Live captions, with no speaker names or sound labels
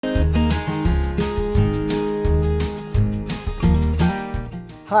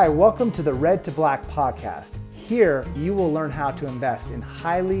Hi, welcome to the Red to Black podcast. Here, you will learn how to invest in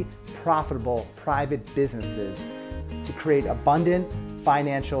highly profitable private businesses to create abundant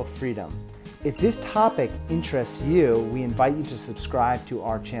financial freedom. If this topic interests you, we invite you to subscribe to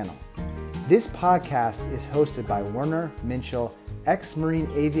our channel. This podcast is hosted by Werner Minchel, ex-Marine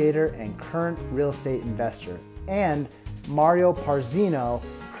aviator and current real estate investor, and Mario Parzino,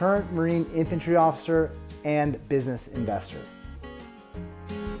 current Marine infantry officer and business investor.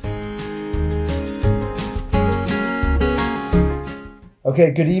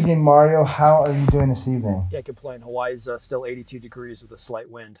 Okay, good evening, Mario. How are you doing this evening? Can't complain. Hawaii's still 82 degrees with a slight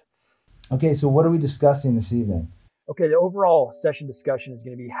wind. Okay, so what are we discussing this evening? Okay, the overall session discussion is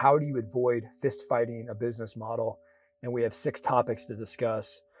going to be how do you avoid fist fighting a business model? And we have 6 topics to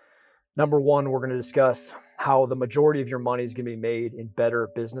discuss. Number 1, we're going to discuss how the majority of your money is going to be made in better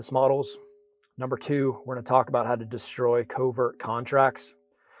business models. Number 2, we're going to talk about how to destroy covert contracts.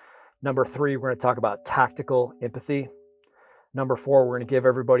 Number 3, we're going to talk about tactical empathy. Number 4, we're going to give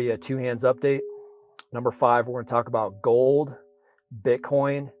everybody a 2 hands update. Number 5, we're going to talk about gold,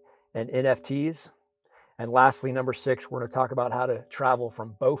 Bitcoin, and NFTs. And lastly, number 6, we're going to talk about how to travel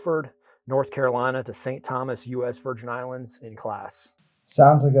from Beaufort, North Carolina to St. Thomas, U.S. Virgin Islands in class.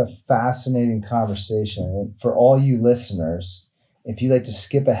 Sounds like a fascinating conversation. And for all you listeners, if you'd like to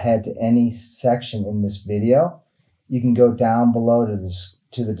skip ahead to any section in this video, you can go down below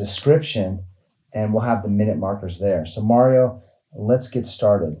to the description and we'll have the minute markers there. So Mario, let's get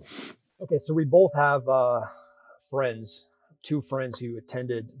started. Okay, so we both have friends, 2 friends who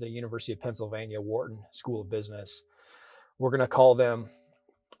attended the University of Pennsylvania Wharton School of Business. We're going to call them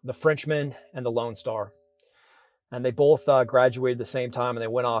the Frenchman and the Lone Star. And they both graduated at the same time, and they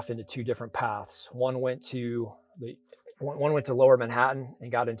went off into 2 different paths. One went to Lower Manhattan and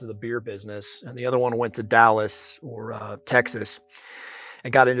got into the beer business, and the other one went to Dallas or Texas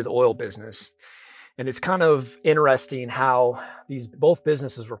and got into the oil business. And it's kind of interesting how both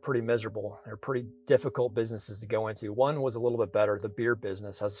businesses were pretty miserable. They're pretty difficult businesses to go into. One was a little bit better. The beer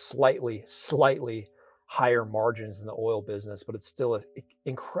business has slightly higher margins than the oil business, but it's still an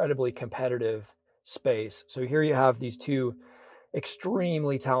incredibly competitive space. So here you have these 2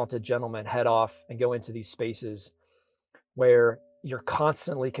 extremely talented gentlemen head off and go into these spaces where you're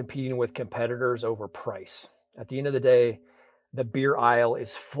constantly competing with competitors over price. At the end of the day, the beer aisle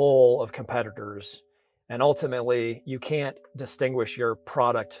is full of competitors, and ultimately you can't distinguish your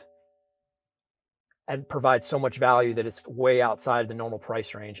product and provide so much value that it's way outside the normal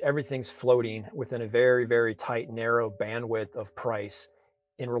price range. Everything's floating within a very, very tight, narrow bandwidth of price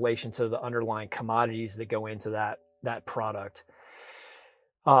in relation to the underlying commodities that go into that product.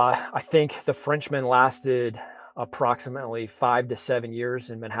 I think the Frenchman lasted approximately 5 to 7 years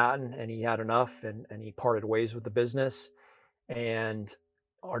in Manhattan, and he had enough, and he parted ways with the business. And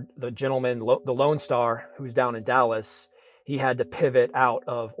the gentleman, the Lone Star, who's down in Dallas, he had to pivot out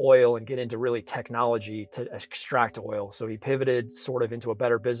of oil and get into really technology to extract oil. So he pivoted sort of into a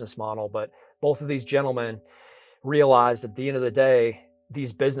better business model. But both of these gentlemen realized at the end of the day,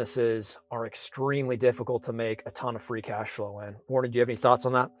 these businesses are extremely difficult to make a ton of free cash flow in. Warren, do you have any thoughts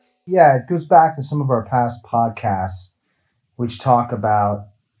on that? Yeah, it goes back to some of our past podcasts, which talk about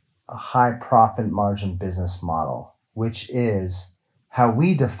a high profit margin business model, which is how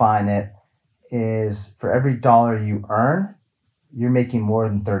we define it is for every dollar you earn, you're making more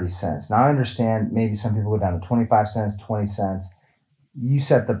than 30 cents. Now I understand maybe some people go down to 25 cents, 20 cents. You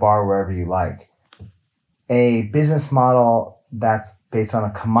set the bar wherever you like. A business model that's based on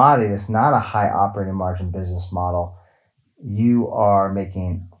a commodity that's not a high operating margin business model, you are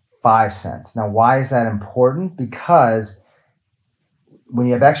making 5 cents. Now, why is that important? Because when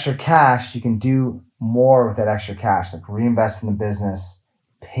you have extra cash, you can do more with that extra cash, like reinvest in the business,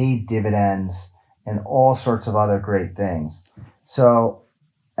 pay dividends, and all sorts of other great things. So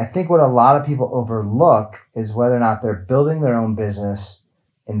I think what a lot of people overlook is whether or not they're building their own business,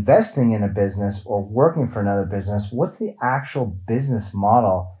 investing in a business, or working for another business. What's the actual business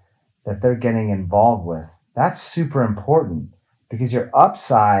model that they're getting involved with? That's super important because your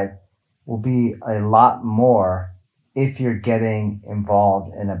upside will be a lot more if you're getting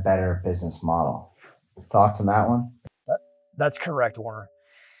involved in a better business model. Thoughts on that one? That's correct, Warner.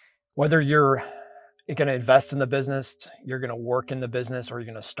 Whether you're going to invest in the business, you're going to work in the business, or you're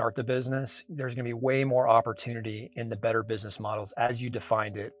going to start the business, there's going to be way more opportunity in the better business models as you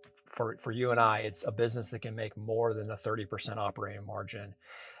defined it. For you and I, it's a business that can make more than a 30% operating margin.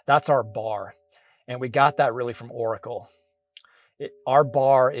 That's our bar. And we got that really from Oracle. Our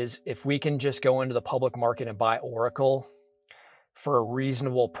bar is if we can just go into the public market and buy Oracle, for a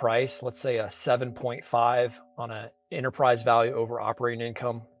reasonable price, let's say a 7.5 on an enterprise value over operating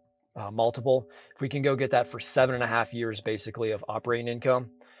income multiple, if we can go get that for 7.5 years basically of operating income,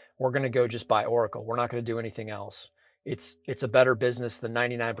 we're going to go just buy Oracle. We're not going to do anything else. It's a better business than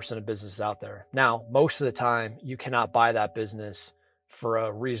 99% of businesses out there. Now, most of the time, you cannot buy that business for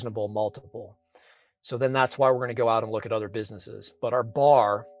a reasonable multiple. So then that's why we're going to go out and look at other businesses. But our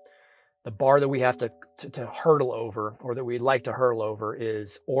bar, the bar that we have to hurdle over, or that we'd like to hurdle over,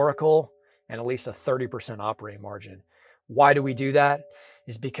 is Oracle and at least a 30% operating margin. Why do we do that?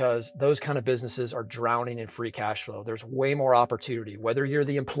 Is because those kind of businesses are drowning in free cash flow. There's way more opportunity. Whether you're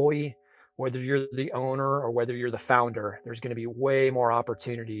the employee, whether you're the owner, or whether you're the founder, there's going to be way more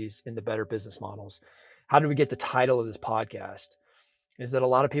opportunities in the better business models. How do we get the title of this podcast? Is that a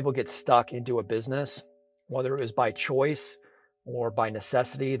lot of people get stuck into a business, whether it was by choice or by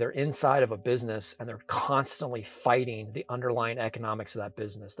necessity. They're inside of a business and they're constantly fighting the underlying economics of that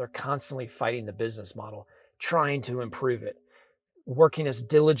business. They're constantly fighting the business model, trying to improve it, working as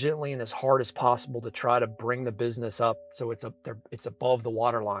diligently and as hard as possible to try to bring the business up so it's above the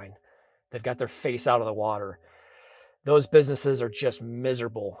waterline. They've got their face out of the water. Those businesses are just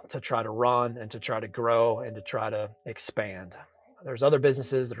miserable to try to run and to try to grow and to try to expand. There's other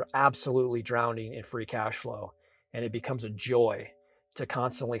businesses that are absolutely drowning in free cash flow, and it becomes a joy to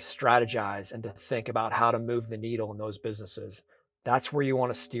constantly strategize and to think about how to move the needle in those businesses. That's where you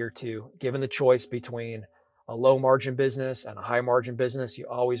want to steer to. Given the choice between a low margin business and a high margin business, you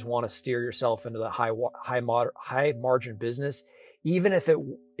always want to steer yourself into the high margin business, even if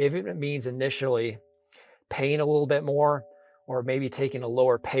it means initially paying a little bit more, or maybe taking a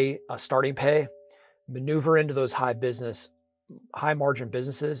lower starting pay. Maneuver into those high margin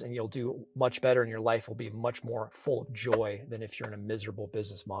businesses, and you'll do much better, and your life will be much more full of joy than if you're in a miserable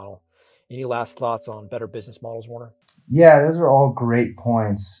business model. Any last thoughts on better business models, Warner? Yeah, those are all great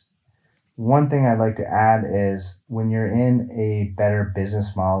points. One thing I'd like to add is when you're in a better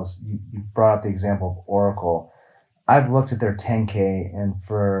business models, you brought up the example of Oracle. I've looked at their 10K, and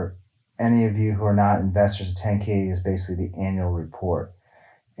for any of you who are not investors, 10K is basically the annual report.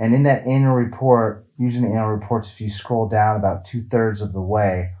 And in that annual report, usually the annual reports, if you scroll down about 2/3 of the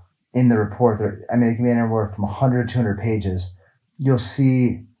way in the report, it can be anywhere from 100 to 200 pages. You'll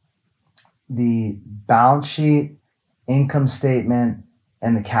see the balance sheet, income statement,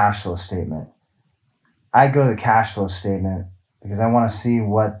 and the cash flow statement. I go to the cash flow statement because I want to see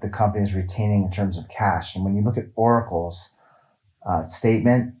what the company is retaining in terms of cash. And when you look at Oracle's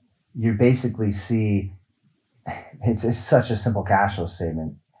statement, you basically see it's such a simple cash flow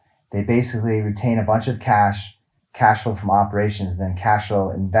statement. They basically retain a bunch of cash flow from operations, then cash flow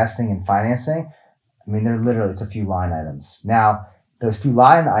investing and financing. They're literally, it's a few line items. Now, those few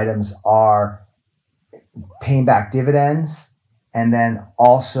line items are paying back dividends and then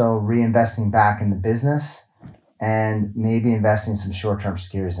also reinvesting back in the business and maybe investing in some short-term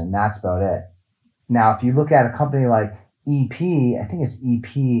securities, and that's about it. Now, if you look at a company like EP, I think it's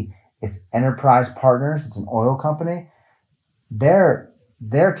EP, it's Enterprise Partners, it's an oil company. Their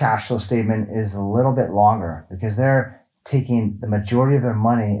cash flow statement is a little bit longer because they're taking the majority of their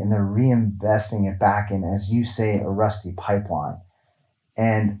money and they're reinvesting it back in, as you say, a rusty pipeline.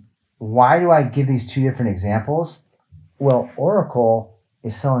 And why do I give these two different examples? Well, Oracle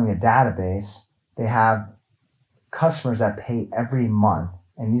is selling a database. They have customers that pay every month,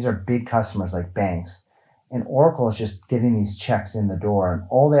 and these are big customers like banks. And Oracle is just getting these checks in the door, and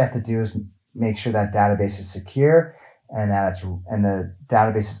all they have to do is make sure that database is secure and the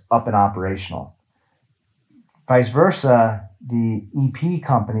database is up and operational. Vice versa, the EP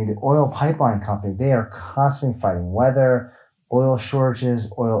company, the oil pipeline company, they are constantly fighting weather, oil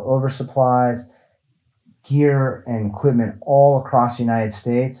shortages, oil oversupplies, gear and equipment all across the United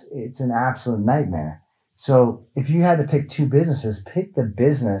States. It's an absolute nightmare. So if you had to pick two businesses, pick the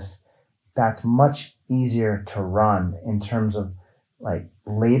business that's much easier to run in terms of like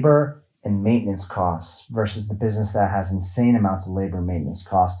labor and maintenance costs versus the business that has insane amounts of labor and maintenance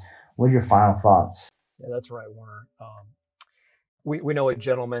costs. What are your final thoughts? Yeah, that's right, Warner. We know a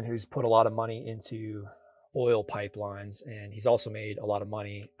gentleman who's put a lot of money into oil pipelines, and he's also made a lot of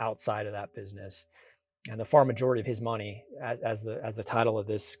money outside of that business. And the far majority of his money, as the title of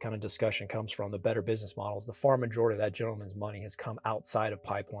this kind of discussion comes from, the better business models, the far majority of that gentleman's money has come outside of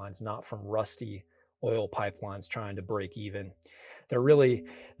pipelines, not from rusty oil pipelines trying to break even. They're really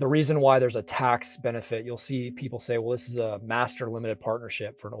the reason why there's a tax benefit. You'll see people say, well, this is a master limited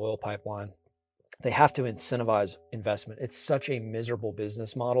partnership for an oil pipeline. They have to incentivize investment. It's such a miserable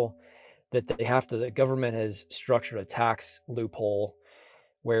business model that the government has structured a tax loophole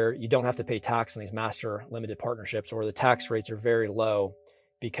where you don't have to pay tax on these master limited partnerships, or the tax rates are very low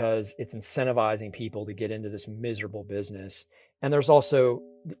because it's incentivizing people to get into this miserable business. And there's also,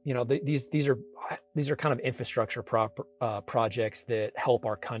 these are kind of infrastructure projects that help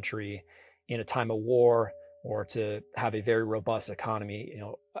our country in a time of war, or to have a very robust economy.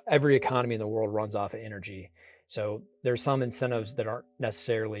 Every economy in the world runs off of energy. So there's some incentives that aren't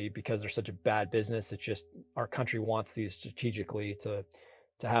necessarily because they're such a bad business. It's just our country wants these strategically to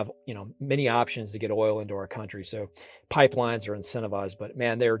have many options to get oil into our country. So pipelines are incentivized, but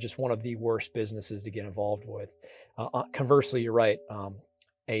man, they're just one of the worst businesses to get involved with. Conversely, you're right.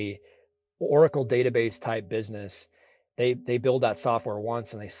 A Oracle database type business, they build that software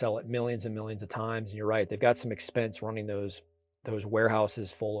once and they sell it millions and millions of times. And you're right, they've got some expense running those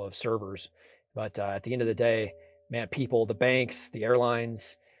warehouses full of servers. But at the end of the day, man, people, the banks, the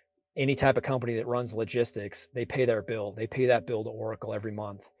airlines, any type of company that runs logistics, they pay their bill. They pay that bill to Oracle every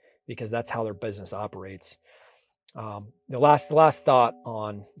month because that's how their business operates. The last thought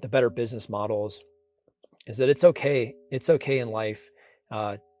on the better business models is that it's okay in life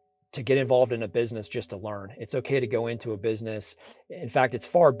to get involved in a business just to learn. It's okay to go into a business. In fact, it's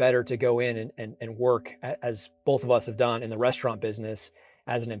far better to go in and work, as both of us have done in the restaurant business,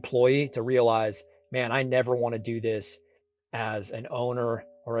 as an employee, to realize, man, I never want to do this as an owner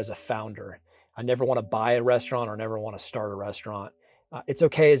or as a founder. I never want to buy a restaurant or never want to start a restaurant. It's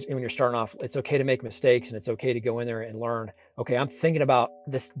okay when you're starting off, it's okay to make mistakes, and it's okay to go in there and learn, okay, I'm thinking about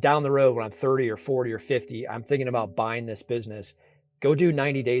this down the road when I'm 30 or 40 or 50, I'm thinking about buying this business. Go do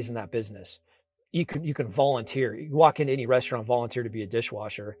 90 days in that business. You can volunteer. You walk into any restaurant, volunteer to be a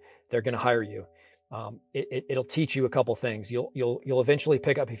dishwasher. They're going to hire you. It'll teach you a couple things. You'll eventually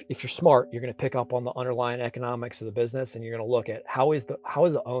pick up, if you're smart, you're going to pick up on the underlying economics of the business, and you're going to look at how is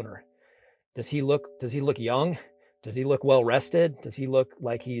the owner? Does he look young? Does he look well rested? Does he look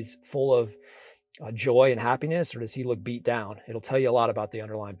like he's full of joy and happiness, or does he look beat down? It'll tell you a lot about the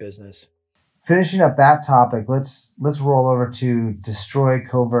underlying business. Finishing up that topic, let's roll over to destroy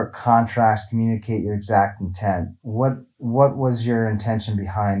covert contracts, communicate your exact intent. What was your intention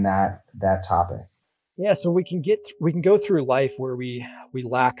behind that topic? Yeah, so we can go through life where we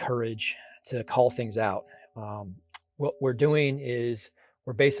lack courage to call things out. What we're doing is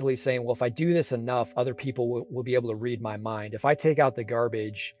we're basically saying, well, if I do this enough, other people will be able to read my mind. If I take out the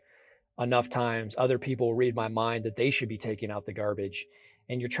garbage enough times, other people will read my mind that they should be taking out the garbage.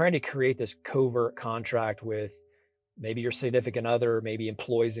 And you're trying to create this covert contract with maybe your significant other, maybe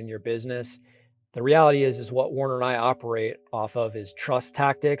employees in your business. The reality is what Warner and I operate off of is trust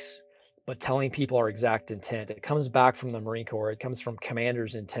tactics, but telling people our exact intent. It comes back from the Marine Corps. It comes from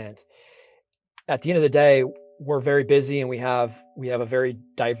commander's intent. At the end of the day, we're very busy, and we have a very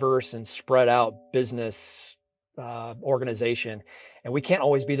diverse and spread out business organization. And we can't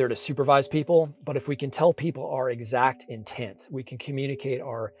always be there to supervise people, but if we can tell people our exact intent, we can communicate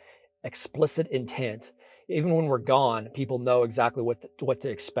our explicit intent. Even when we're gone, people know exactly what to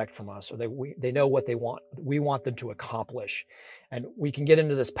expect from us, or they know what we want them to accomplish. And we can get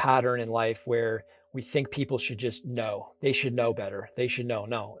into this pattern in life where we think people should just know. They should know better. They should know.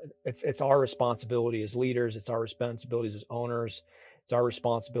 No, it's our responsibility as leaders. It's our responsibility as owners. It's our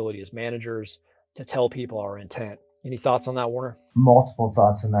responsibility as managers to tell people our intent. Any thoughts on that, Warner? Multiple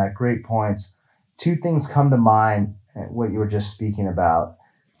thoughts on that. Great points. Two things come to mind what you were just speaking about.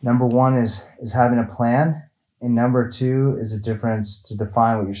 Number one is having a plan, and number two is a difference, to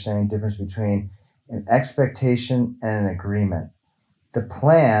define what you're saying, difference between an expectation and an agreement. A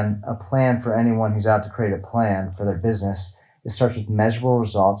plan for anyone who's out to create a plan for their business, it starts with measurable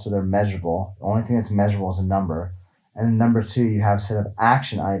results, so they're measurable. The only thing that's measurable is a number. And then number two, you have a set of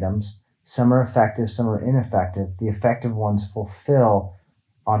action items. Some are effective, some are ineffective. The effective ones fulfill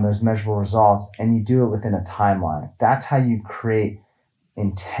on those measurable results, and you do it within a timeline. That's how you create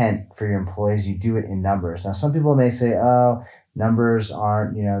intent for your employees. You do it in numbers. Now, some people may say, oh, numbers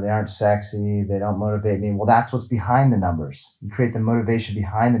aren't, they aren't sexy. They don't motivate me. Well, that's what's behind the numbers. You create the motivation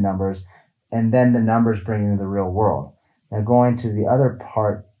behind the numbers, and then the numbers bring you into the real world. Now, going to the other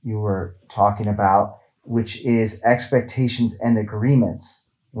part you were talking about, which is expectations and agreements.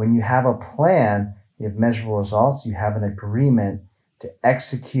 When you have a plan, you have measurable results, you have an agreement to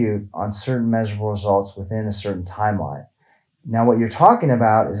execute on certain measurable results within a certain timeline. Now, what you're talking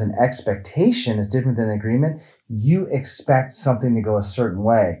about is an expectation is different than an agreement. You expect something to go a certain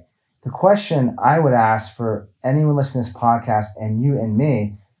way. The question I would ask for anyone listening to this podcast, and you and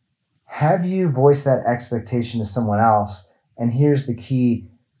me, have you voiced that expectation to someone else? And here's the key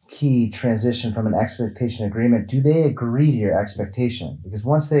transition from an expectation agreement. Do they agree to your expectation? Because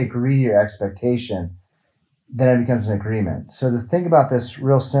once they agree to your expectation, then it becomes an agreement. So to think about this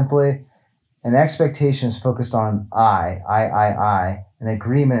real simply, an expectation is focused on I. An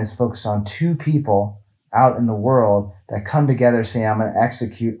agreement is focused on two people out in the world that come together saying, I'm going to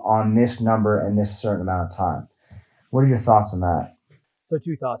execute on this number in this certain amount of time. What are your thoughts on that? So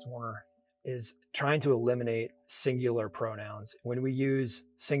two thoughts, Warner, is trying to eliminate singular pronouns. When we use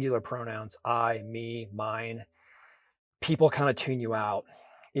singular pronouns, I, me, mine, people kind of tune you out.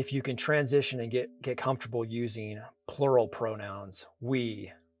 If you can transition and get comfortable using plural pronouns,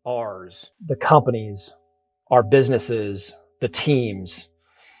 we, ours, the companies, our businesses, the teams,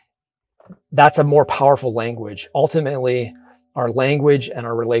 that's a more powerful language. Ultimately, our language and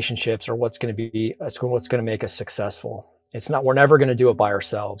our relationships are what's going to make us successful. It's not, we're never going to do it by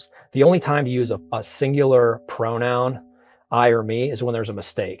ourselves. The only time to use a singular pronoun, I or me, is when there's a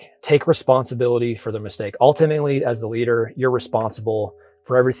mistake. Take responsibility for the mistake. Ultimately, as the leader, you're responsible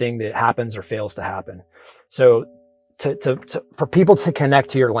for everything that happens or fails to happen. So for people to connect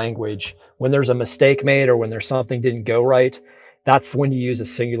to your language, when there's a mistake made or when there's something didn't go right, that's when you use a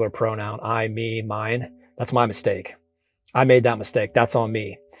singular pronoun, I, me, mine. That's my mistake. I made that mistake. That's on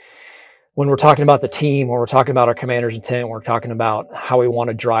me. When we're talking about the team, when we're talking about our commander's intent, when we're talking about how we want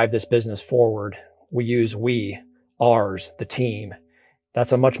to drive this business forward, we use we, ours, the team.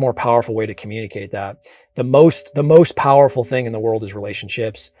 That's a much more powerful way to communicate that. The most powerful thing in the world is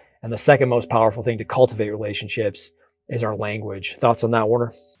relationships. And the second most powerful thing to cultivate relationships is our language. Thoughts on that,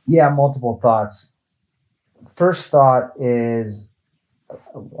 Warner? Yeah, multiple thoughts. First thought is I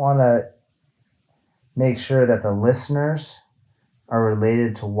want to make sure that the listeners are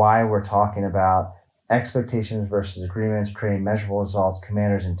related to why we're talking about expectations versus agreements, creating measurable results,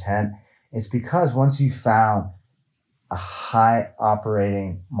 commander's intent. It's because once you found a high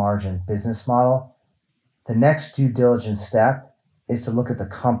operating margin business model, the next due diligence step is to look at the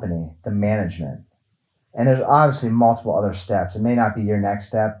company, the management. And there's obviously multiple other steps. It may not be your next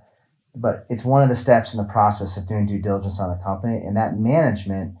step, but it's one of the steps in the process of doing due diligence on a company. And that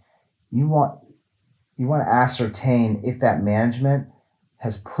management, you want to ascertain if that management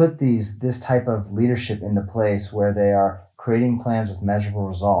has put this type of leadership into place where they are creating plans with measurable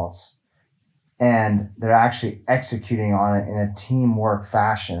results and they're actually executing on it in a teamwork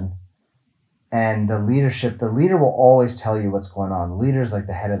fashion. And the leader will always tell you what's going on. The leader is like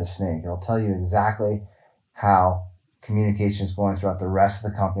the head of the snake. It'll tell you exactly how communication is going throughout the rest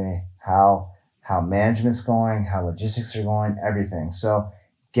of the company, how management's going, how logistics are going, everything. So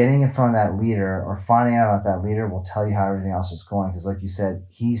getting in front of that leader or finding out about that leader will tell you how everything else is going. Because like you said,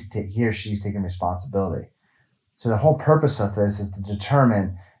 he or she's taking responsibility. So the whole purpose of this is to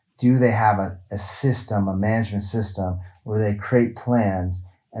determine, do they have a system, a management system where they create plans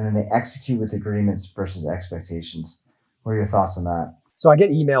and then they execute with agreements versus expectations? What are your thoughts on that? So I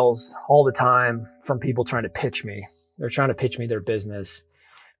get emails all the time from people trying to pitch me. They're trying to pitch me their business,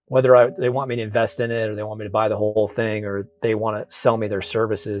 whether they want me to invest in it or they want me to buy the whole thing or they want to sell me their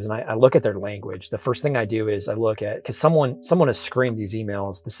services. And I look at their language. The first thing I do is I look at, because someone has screened these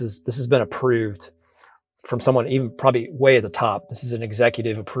emails. This has been approved from someone even probably way at the top. This is an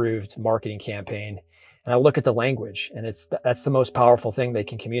executive approved marketing campaign. And I look at the language, and that's the most powerful thing they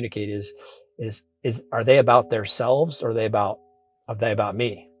can communicate is are they about themselves or are they about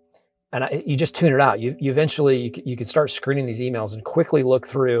me? And you just tune it out. You eventually you can start screening these emails and quickly look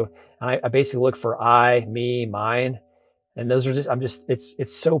through. And I basically look for I, me, mine, and those are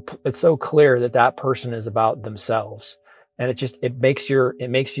it's so clear that person is about themselves, and it makes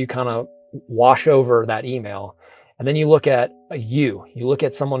you kind of wash over that email, and then you look at you look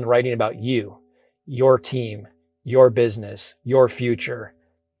at someone writing about you, your team, your business, your future,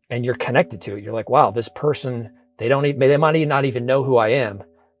 and you're connected to it. You're like, wow, this person, they might not even know who I am,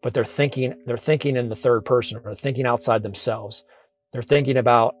 but they're thinking in the third person, or they're thinking outside themselves. They're thinking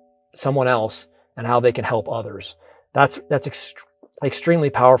about someone else and how they can help others. That's extremely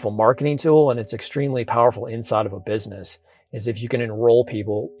powerful marketing tool, and it's extremely powerful inside of a business, is if you can enroll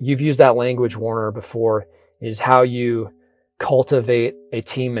people. You've used that language, Warner, before, is how you cultivate a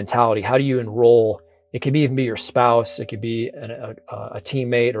team mentality. How do you enroll? It could even be your spouse, it could be a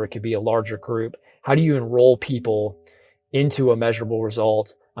teammate, or it could be a larger group. How do you enroll people into a measurable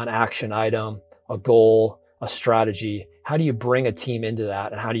result, an action item, a goal, a strategy? How do you bring a team into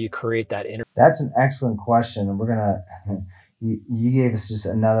that, and how do you create that inner? That's an excellent question, and we're gonna. You gave us just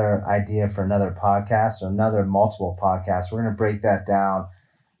another idea for another podcast, or another multiple podcasts. We're gonna break that down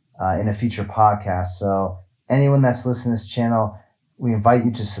in a future podcast. So anyone that's listening to this channel, we invite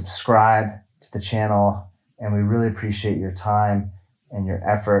you to subscribe to the channel, and we really appreciate your time and your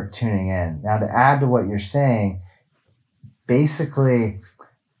effort tuning in. Now, to add to what you're saying, basically,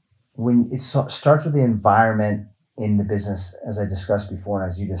 when it starts with the environment in the business, as I discussed before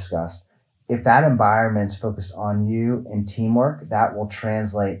and as you discussed, if that environment's focused on you and teamwork, that will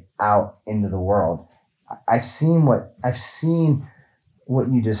translate out into the world. I've seen what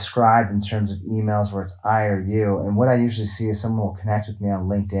you described in terms of emails where it's I or you, and what I usually see is someone will connect with me on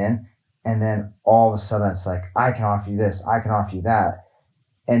LinkedIn, and then all of a sudden it's like, I can offer you this, I can offer you that.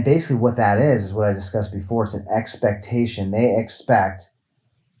 And basically what that is what I discussed before. It's an expectation. They expect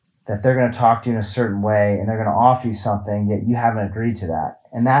that they're going to talk to you in a certain way and they're going to offer you something, yet you haven't agreed to that.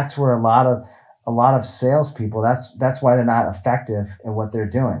 And that's where a lot of salespeople, that's why they're not effective at what they're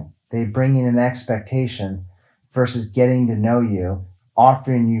doing. They bring in an expectation versus getting to know you,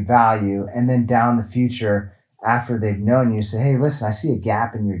 offering you value, and then down the future, after they've known you, say, hey, listen, I see a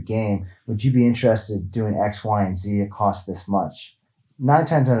gap in your game. Would you be interested in doing X, Y, and Z? It costs this much. 9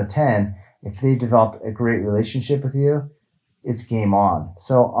 times out of 10, if they develop a great relationship with you, it's game on.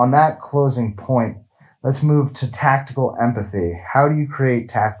 So on that closing point, let's move to tactical empathy. How do you create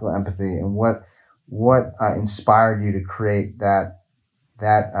tactical empathy, and what inspired you to create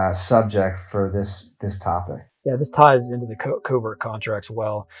that subject for this topic? Yeah, this ties into the covert contracts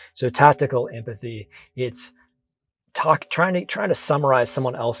well. So tactical empathy, it's trying to summarize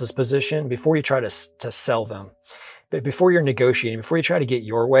someone else's position before you try to sell them. But before you're negotiating, before you try to get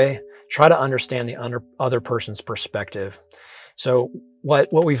your way, try to understand the other person's perspective. So what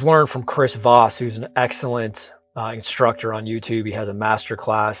we've learned from Chris Voss, who's an excellent instructor on YouTube, he has a master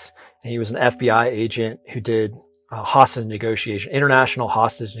class, and he was an FBI agent who did hostage negotiation, international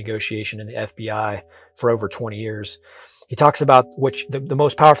hostage negotiation in the FBI for over 20 years. He talks about the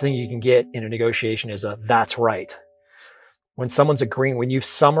most powerful thing you can get in a negotiation is that's right. When someone's agreeing, when you've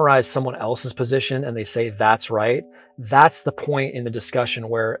summarized someone else's position and they say that's right, that's the point in the discussion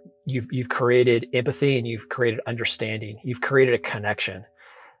where you've created empathy and you've created understanding. You've created a connection.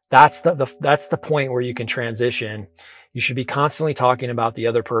 That's the point where you can transition. You should be constantly talking about the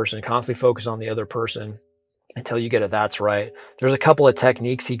other person, constantly focus on the other person until you get a that's right. There's a couple of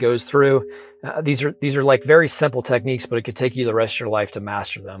techniques he goes through. These are like very simple techniques, but it could take you the rest of your life to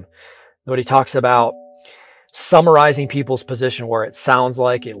master them. But he talks about summarizing people's position where it sounds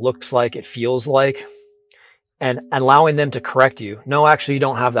like, it looks like, it feels like, and allowing them to correct you. No, actually, you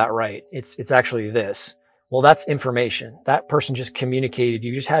don't have that right. It's actually this. Well, that's information. That person just communicated.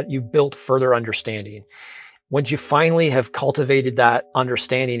 You built further understanding. Once you finally have cultivated that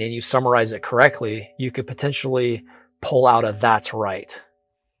understanding and you summarize it correctly, you could potentially pull out a that's right.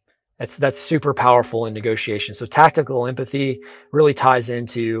 That's super powerful in negotiation. So tactical empathy really ties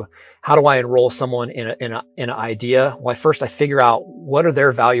into how do I enroll someone in an idea? Well, I figure out what are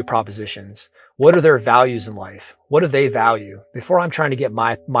their value propositions? What are their values in life? What do they value? Before I'm trying to get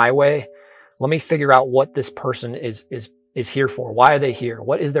my way, let me figure out what this person is here for. Why are they here?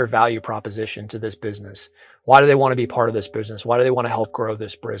 What is their value proposition to this business? Why do they want to be part of this business? Why do they want to help grow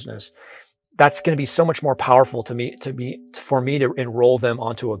this business? That's going to be so much more powerful for me to enroll them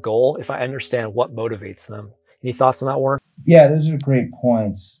onto a goal if I understand what motivates them. Any thoughts on that, Warren? Yeah, those are great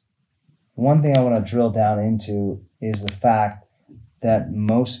points. One thing I want to drill down into is the fact that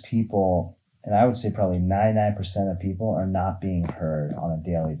most people, and I would say probably 99% of people, are not being heard on a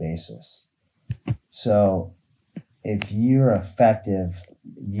daily basis. So if you're effective,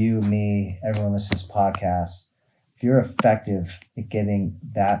 you, me, everyone listens to podcasts, if you're effective at getting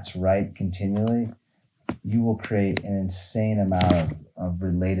that's right continually, you will create an insane amount of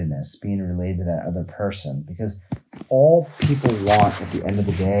relatedness, being related to that other person, because all people want at the end of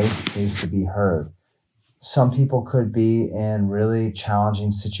the day is to be heard. Some people could be in really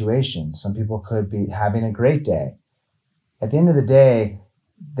challenging situations. Some people could be having a great day. At the end of the day,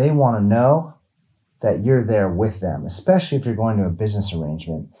 they want to know that you're there with them, especially if you're going to a business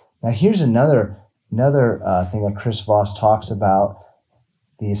arrangement. Now, here's another thing that Chris Voss talks about.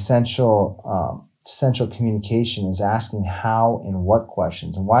 The essential communication is asking how and what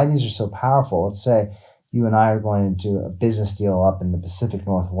questions, and why these are so powerful. Let's say you and I are going to do a business deal up in the Pacific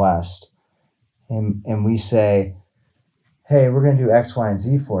Northwest, and we say, hey, we're going to do X, Y, and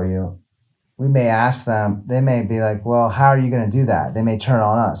Z for you. We may ask them, they may be like, well, how are you going to do that? They may turn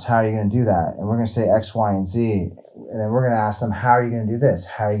on us. How are you going to do that? And we're going to say X, Y, and Z. And then we're going to ask them, how are you going to do this?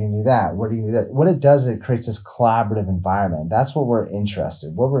 How are you going to do that? What are you going to do that? What it does, it creates this collaborative environment. That's what we're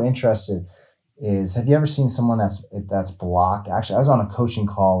interested. What we're interested is, have you ever seen someone that's blocked? Actually, I was on a coaching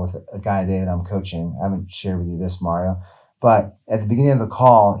call with a guy today that I'm coaching. I haven't shared with you this, Mario. But at the beginning of the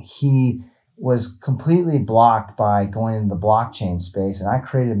call, he was completely blocked by going into the blockchain space, and I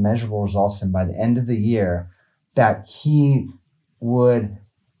created measurable results, and by the end of the year that he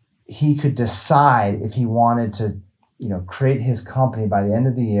could decide if he wanted to create his company by the end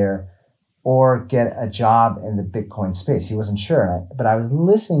of the year or get a job in the Bitcoin space. He wasn't sure. But I was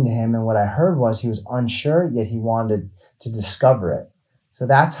listening to him, and what I heard was he was unsure, yet he wanted to discover it. So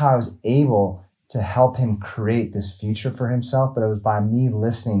that's how I was able to help him create this future for himself. But it was by me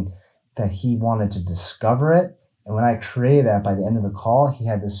listening that he wanted to discover it. And when I created that, by the end of the call, he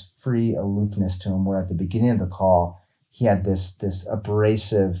had this free aloofness to him, where at the beginning of the call, he had this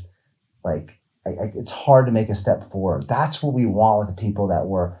abrasive, like, it's hard to make a step forward. That's what we want with the people that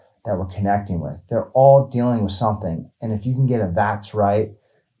we're connecting with. They're all dealing with something. And if you can get that's right,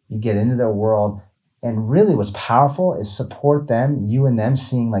 you get into their world. And really what's powerful is support them, you and them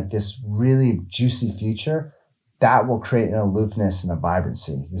seeing like this really juicy future that will create an aloofness and a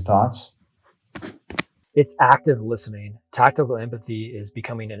vibrancy. Your thoughts? It's active listening. Tactical empathy is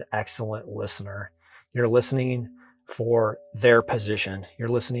becoming an excellent listener. You're listening for their position. You're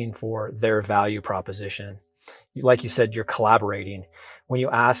listening for their value proposition. Like you said, you're collaborating. When you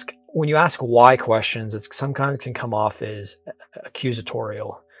ask why questions, it's sometimes can come off as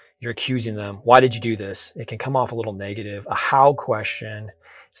accusatorial. You're accusing them. Why did you do this? It can come off a little negative. A how question.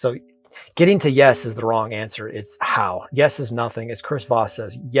 So getting to yes is the wrong answer. It's how. Yes is nothing. As Chris Voss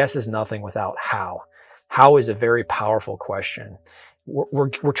says, yes is nothing without how. How is a very powerful question. We're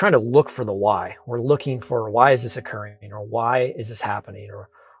trying to look for the why. We're looking for why is this occurring, or why is this happening, or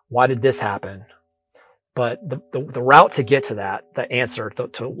why did this happen? But the route to get to that, the answer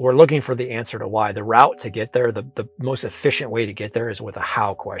we're looking for the answer to why. The route to get there, the most efficient way to get there is with a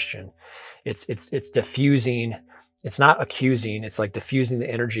how question. It's diffusing. It's not accusing. It's like diffusing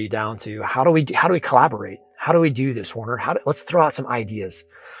the energy down to how do we collaborate? How do we do this, Warner? Let's throw out some ideas.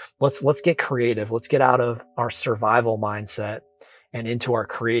 Let's get creative. Let's get out of our survival mindset and into our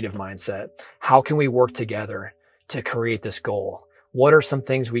creative mindset. How can we work together to create this goal? What are some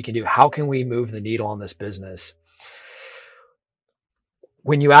things we can do? How can we move the needle on this business?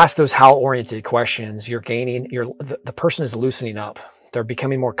 When you ask those how-oriented questions, the person is loosening up. They're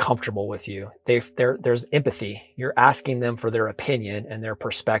becoming more comfortable with you. There's empathy. You're asking them for their opinion and their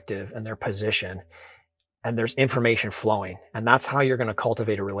perspective and their position. And there's information flowing. And that's how you're going to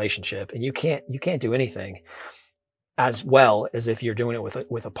cultivate a relationship. And you can't do anything as well as if you're doing it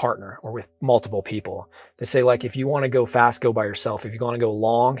with a partner or with multiple people. They say, like, if you want to go fast, go by yourself. If you want to go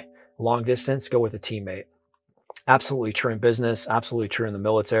long distance, go with a teammate. Absolutely true in business, absolutely true in the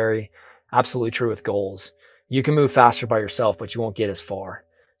military, absolutely true with goals. You can move faster by yourself, but you won't get as far.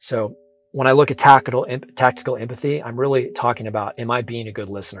 So when I look at tactical empathy, I'm really talking about, am I being a good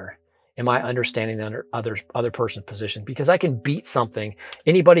listener? Am I understanding the other person's position? Because I can beat something.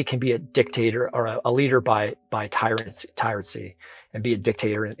 Anybody can be a dictator or a leader by tyrancy and be a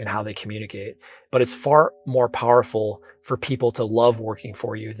dictator in how they communicate. But it's far more powerful for people to love working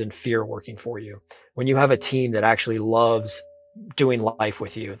for you than fear working for you. When you have a team that actually loves doing life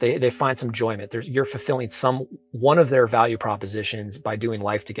with you, they find some enjoyment. You're fulfilling one of their value propositions by doing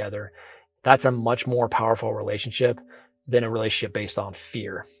life together. That's a much more powerful relationship than a relationship based on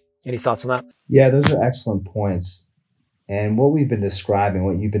fear. Any thoughts on that? Yeah, those are excellent points. And what you've been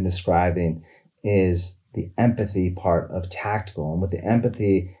describing is the empathy part of tactical. And with the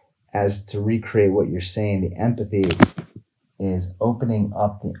empathy, as to recreate what you're saying, the empathy is opening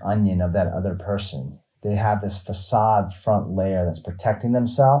up the onion of that other person. They have this facade front layer that's protecting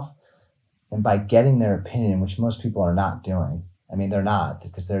themselves. And by getting their opinion, which most people are not doing, I mean, they're not,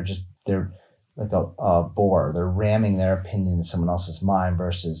 because they're like a bore. They're ramming their opinion into someone else's mind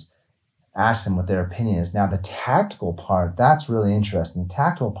versus ask them what their opinion is. Now, the tactical part, that's really interesting. The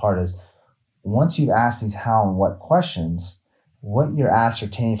tactical part is once you've asked these how and what questions, what you're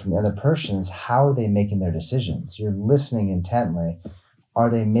ascertaining from the other person is how are they making their decisions? You're listening intently. Are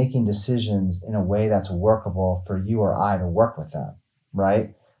they making decisions in a way that's workable for you or I to work with them,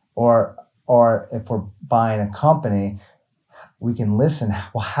 right? Or if we're buying a company, we can listen.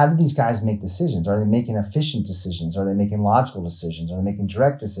 Well, how do these guys make decisions? Are they making efficient decisions? Are they making logical decisions? Are they making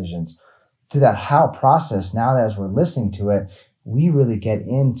direct decisions? Through that how process, now that as we're listening to it, we really get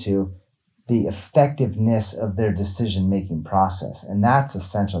into the effectiveness of their decision-making process. And that's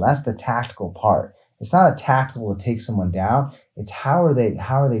essential. That's the tactical part. It's not a tactical to take someone down. It's how are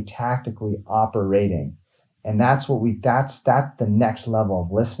they tactically operating? And that's the next level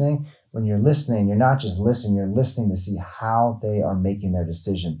of listening. When you're listening, you're not just listening, you're listening to see how they are making their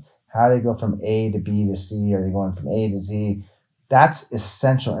decision. How do they go from A to B to C? Are they going from A to Z? That's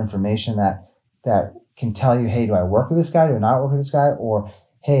essential information that can tell you, hey, do I work with this guy? Do I not work with this guy? Or,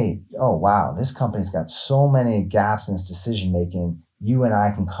 hey, oh, wow, this company's got so many gaps in its decision making. You and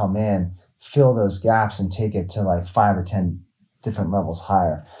I can come in, fill those gaps, and take it to like 5 or 10 different levels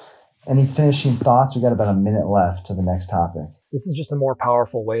higher. Any finishing thoughts? We got about a minute left to the next topic. This is just a more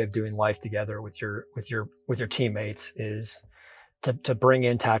powerful way of doing life together with your teammates, is to bring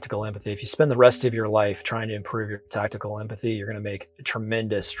in tactical empathy. If you spend the rest of your life trying to improve your tactical empathy, you're going to make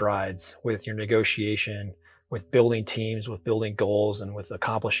tremendous strides with your negotiation, with building teams, with building goals, and with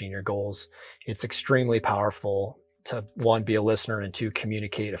accomplishing your goals. It's extremely powerful to, one, be a listener, and two,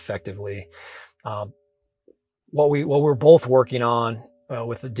 communicate effectively. What we're both working on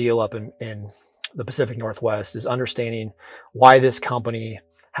with the deal up in the Pacific Northwest is understanding why this company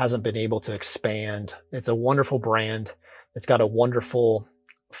hasn't been able to expand. It's a wonderful brand. It's got a wonderful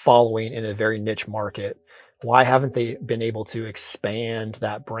following in a very niche market. Why haven't they been able to expand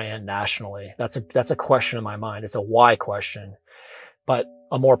that brand nationally? That's a question in my mind. It's a why question. But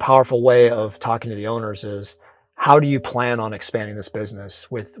a more powerful way of talking to the owners is, how do you plan on expanding this business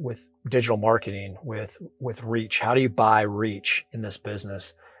with digital marketing, with reach? How do you buy reach in this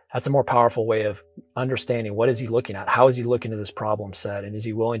business? That's a more powerful way of understanding, what is he looking at? How is he looking at this problem set? And is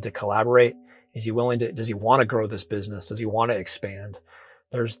he willing to collaborate? Does he want to grow this business? Does he want to expand?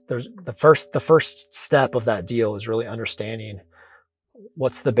 There's the first step of that deal is really understanding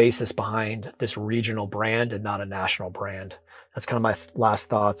what's the basis behind this regional brand and not a national brand. That's kind of my last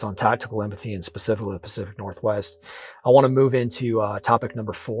thoughts on tactical empathy and specifically the Pacific Northwest. I want to move into topic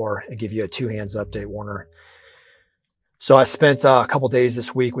number 4 and give you a two hands update, Warner. So I spent a couple days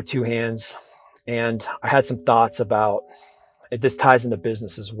this week with Two Hands, and I had some thoughts about, this ties into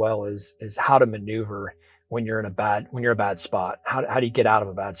business as well, is how to maneuver when you're in a bad spot. How do you get out of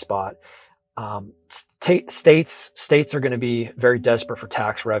a bad spot? States are going to be very desperate for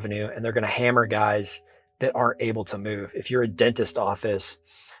tax revenue, and they're going to hammer guys that aren't able to move. If you're a dentist office,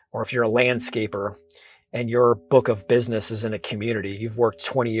 or if you're a landscaper and your book of business is in a community, you've worked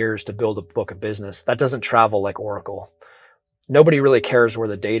 20 years to build a book of business, that doesn't travel like Oracle. Nobody really cares where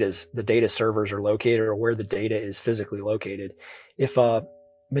the data servers are located or where the data is physically located. If a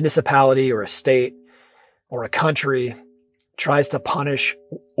municipality or a state or a country tries to punish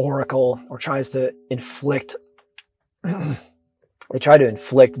Oracle or tries to inflict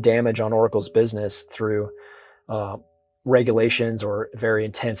damage on Oracle's business through regulations or very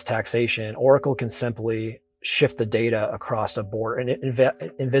intense taxation, Oracle can simply shift the data across a border,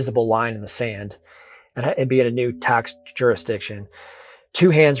 an invisible line in the sand, and be in a new tax jurisdiction.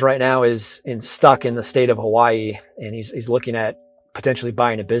 Two Hands right now is stuck in the state of Hawaii, and he's looking at potentially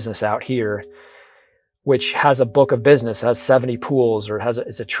buying a business out here, which has a book of business, has 70 pools, or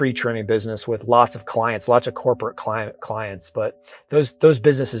it's a tree trimming business with lots of clients, lots of corporate clients. But those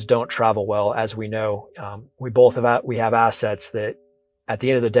businesses don't travel well, as we know. We have assets that, at the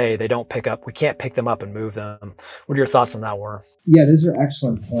end of the day, they don't pick up. We can't pick them up and move them. What are your thoughts on that, Warren? Yeah, those are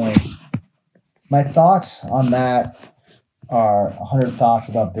excellent points. My thoughts on that are 100 thoughts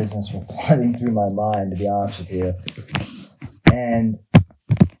about business were flooding through my mind, to be honest with you. And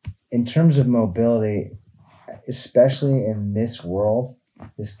in terms of mobility, especially in this world,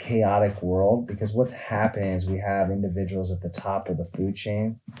 this chaotic world, because what's happening is we have individuals at the top of the food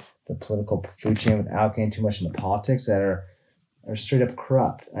chain, the political food chain, without getting too much into politics, that are straight up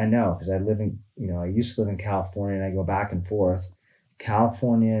corrupt. I know, because I used to live in California, and I go back and forth.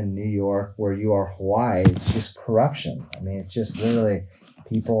 California, New York, where you are Hawaii, it's just corruption. I mean, it's just literally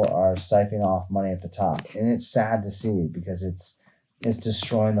people are siphoning off money at the top. And it's sad to see, because it's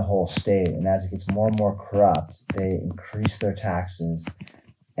destroying the whole state. And as it gets more and more corrupt, they increase their taxes,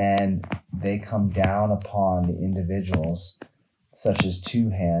 and they come down upon the individuals, such as Two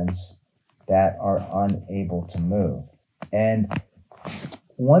Hands, that are unable to move. And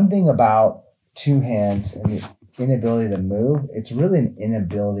one thing about Two Hands and the inability to move, it's really an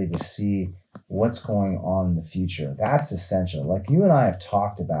inability to see what's going on in the future. That's essential. Like you and I have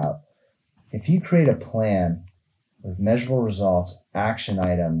talked about, if you create a plan with measurable results, action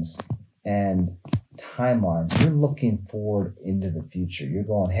items, and timelines, you're looking forward into the future. You're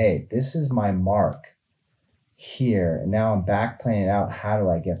going, hey, this is my mark here, and now I'm back planning out, how do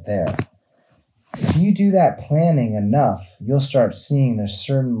I get there? If you do that planning enough, you'll start seeing there's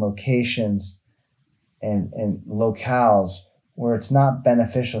certain locations and locales where it's not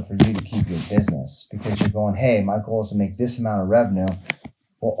beneficial for you to keep your business, because you're going, hey, my goal is to make this amount of revenue.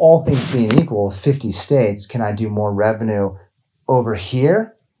 Well, all things being equal, with 50 states, can I do more revenue over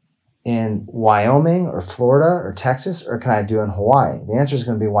here in Wyoming or Florida or Texas, or can I do it in Hawaii? The answer is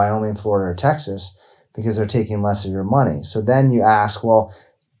going to be Wyoming, Florida, or Texas, because they're taking less of your money. So then you ask, well,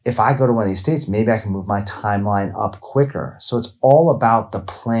 if I go to one of these states, maybe I can move my timeline up quicker. So it's all about the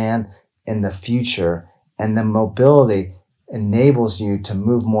plan in the future, and the mobility enables you to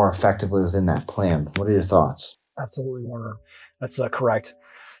move more effectively within that plan. What are your thoughts? Absolutely, Warner. That's correct.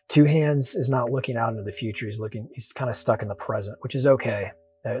 Two Hands is not looking out into the future. He's kind of stuck in the present, which is okay.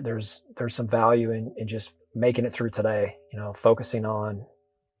 There's some value in just making it through today, focusing on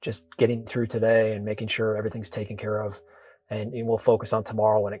just getting through today and making sure everything's taken care of. And we'll focus on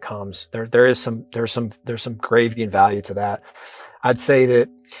tomorrow when it comes. There's some gravy and value to that. I'd say that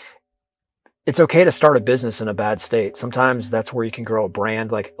it's okay to start a business in a bad state. Sometimes that's where you can grow a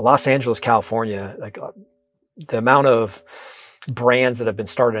brand. Like Los Angeles, California, like the amount of brands that have been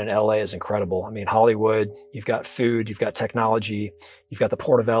started in LA is incredible. I mean, Hollywood, you've got food, you've got technology, you've got the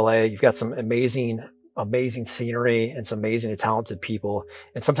Port of LA, you've got some amazing scenery and some amazing talented people.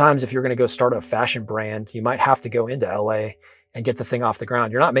 And sometimes if you're going to go start a fashion brand, you might have to go into LA and get the thing off the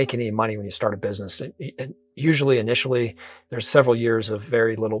ground. You're not making any money when you start a business. And usually initially there's several years of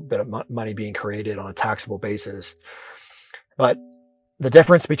very little bit of money being created on a taxable basis. But the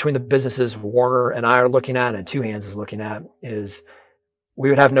difference between the businesses Warner and I are looking at and Two Hands is looking at is we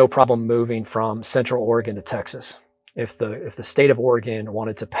would have no problem moving from Central Oregon to Texas. If the state of Oregon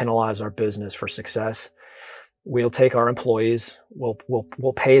wanted to penalize our business for success, we'll take our employees,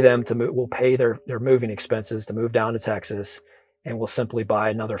 we'll pay them to move, we'll pay their moving expenses to move down to Texas, and we'll simply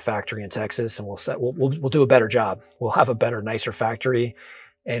buy another factory in Texas, and we'll do a better job. We'll have a better, nicer factory,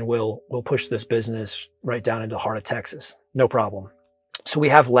 and we'll push this business right down into the heart of Texas. No problem. So we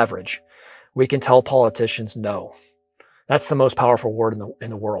have leverage. We can tell politicians no. That's the most powerful word in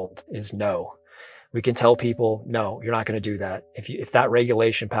the world is no. We can tell people, no, you're not going to do that. If that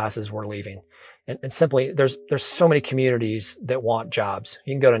regulation passes, we're leaving. And simply, there's so many communities that want jobs.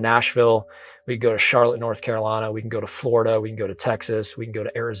 You can go to Nashville, we can go to Charlotte, North Carolina, we can go to Florida, we can go to Texas, we can go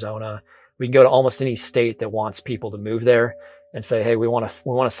to Arizona, we can go to almost any state that wants people to move there and say, hey, we want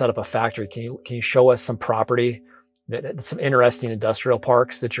to set up a factory. Can you show us some property, some interesting industrial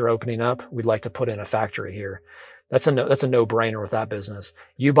parks that you're opening up? We'd like to put in a factory here. That's a no-brainer with that business.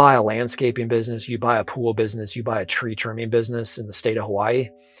 You buy a landscaping business, you buy a pool business, you buy a tree trimming business in the state of Hawaii,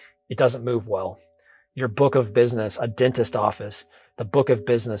 it doesn't move well. Your book of business, a dentist office, the book of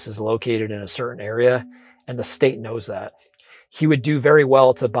business is located in a certain area, and the state knows that. He would do very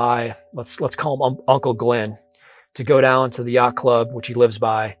well to buy, let's call him Uncle Glenn, to go down to the yacht club, which he lives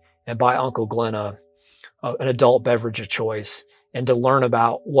by, and buy Uncle Glenn an adult beverage of choice, and to learn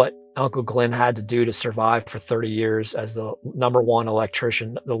about what Uncle Glenn had to do to survive for 30 years as the #1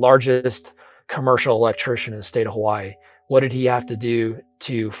 electrician, the largest commercial electrician in the state of Hawaii. What did he have to do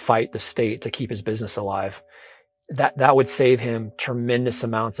to fight the state to keep his business alive? That would save him tremendous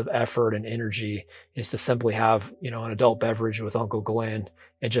amounts of effort and energy, is to simply have, an adult beverage with Uncle Glenn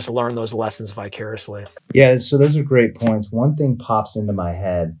and just learn those lessons vicariously. Yeah, so those are great points. One thing pops into my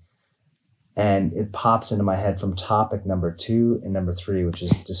head, and it pops into my head from topic number 2 and number 3, which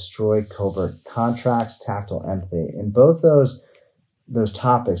is destroy covert contracts, tactile empathy. In both those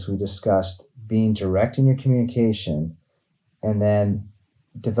topics, we discussed being direct in your communication and then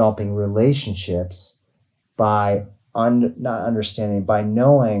developing relationships by not understanding, by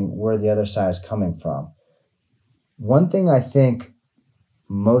knowing where the other side is coming from. One thing I think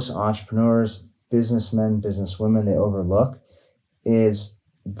most entrepreneurs, businessmen, businesswomen, they overlook is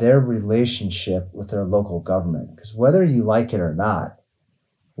their relationship with their local government. Because whether you like it or not,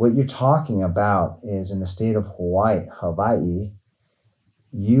 what you're talking about is in the state of Hawaii,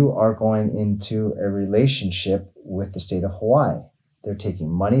 you are going into a relationship with the state of Hawaii. They're taking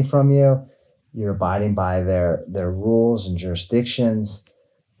money from you. You're abiding by their rules and jurisdictions.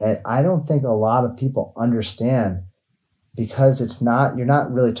 And I don't think a lot of people understand, because you're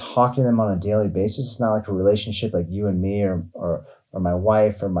not really talking to them on a daily basis. It's not like a relationship like you and me or my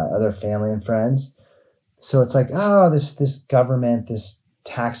wife or my other family and friends. So it's like, oh, this government, this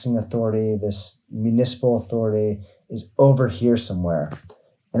taxing authority, this municipal authority is over here somewhere.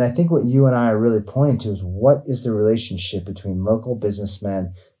 And I think what you and I are really pointing to is, what is the relationship between local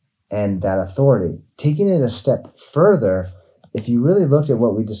businessmen and that authority? Taking it a step further, if you really looked at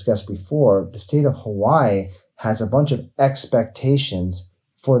what we discussed before, the state of Hawaii has a bunch of expectations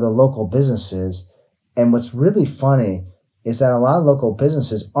for the local businesses. And what's really funny is that a lot of local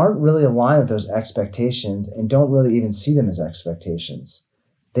businesses aren't really aligned with those expectations and don't really even see them as expectations.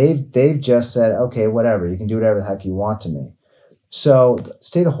 They've just said, okay, whatever, you can do whatever the heck you want to me. So the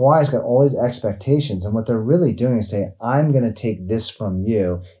state of Hawaii's got all these expectations, and what they're really doing is saying, I'm going to take this from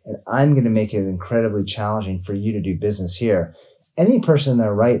you, and I'm going to make it incredibly challenging for you to do business here. Any person in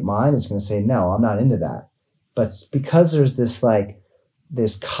their right mind is going to say, no, I'm not into that. But because there's this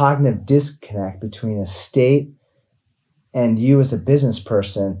cognitive disconnect between a state and you as a business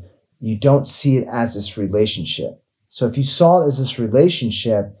person, you don't see it as this relationship. So if you saw it as this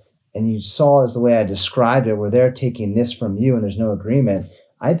relationship, and you saw it as the way I described it, where they're taking this from you and there's no agreement,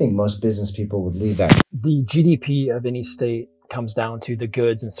 I think most business people would leave that. The GDP of any state comes down to the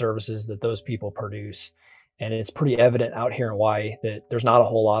goods and services that those people produce. And it's pretty evident out here in Hawaii that there's not a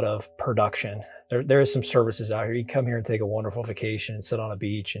whole lot of production. There is some services out here. You can come here and take a wonderful vacation and sit on a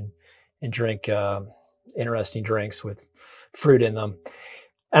beach and drink interesting drinks with fruit in them.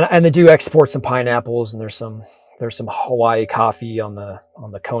 And they do export some pineapples, and there's some Hawaii coffee on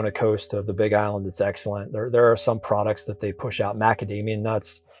the Kona coast of the Big Island. It's excellent. There are some products that they push out, macadamia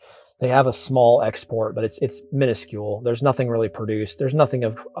nuts. They have a small export, but it's minuscule. There's nothing really produced. There's nothing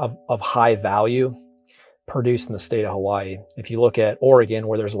of high value produced in the state of Hawaii. If you look at Oregon,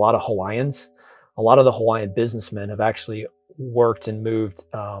 where there's a lot of Hawaiians, a lot of the Hawaiian businessmen have actually worked and moved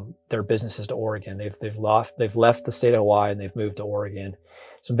their businesses to Oregon. They've left the state of Hawaii and they've moved to Oregon.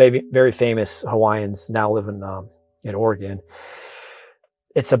 Some very, very famous Hawaiians now live in Oregon.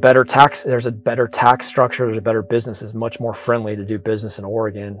 It's a better tax. There's a better tax structure. There's a better business. It's much more friendly to do business in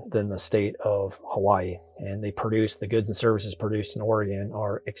Oregon than the state of Hawaii. And the goods and services produced in Oregon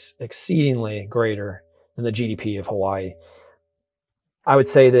are exceedingly greater than the GDP of Hawaii. I would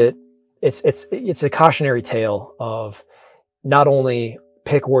say that it's a cautionary tale of not only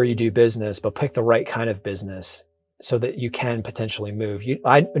pick where you do business, but pick the right kind of business so that you can potentially move.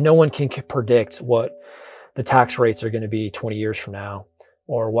 No one can predict what the tax rates are going to be 20 years from now,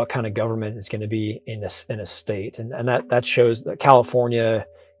 or what kind of government is going to be in a state. And that shows that California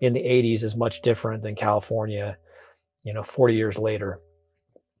in the 80s is much different than California, 40 years later.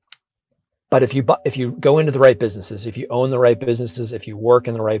 But if you go into the right businesses, if you own the right businesses, if you work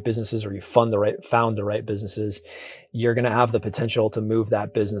in the right businesses, or you found the right businesses, you're going to have the potential to move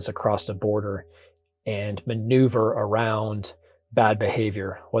that business across the border and maneuver around bad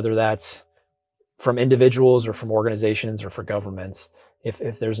behavior, whether that's from individuals or from organizations or for governments.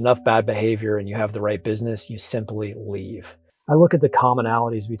 If there's enough bad behavior and you have the right business, you simply leave. I look at the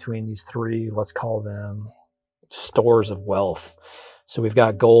commonalities between these three, let's call them stores of wealth. So we've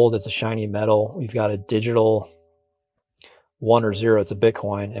got gold, it's a shiny metal. We've got a digital 1 or 0, it's a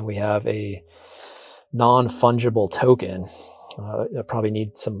Bitcoin, and we have a non-fungible token. I'd probably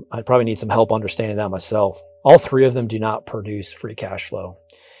need some help understanding that myself. All three of them do not produce free cash flow.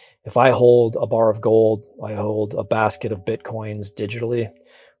 If I hold a bar of gold, I hold a basket of Bitcoins digitally,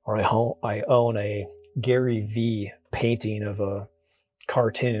 or I own a Gary V painting of a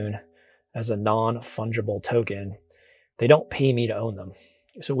cartoon as a non-fungible token, they don't pay me to own them.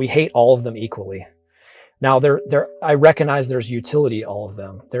 So we hate all of them equally. Now, I recognize there's utility, all of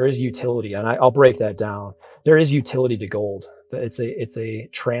them. There is utility, and I'll break that down. There is utility to gold. It's a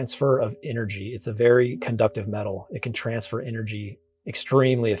transfer of energy. It's a very conductive metal. It can transfer energy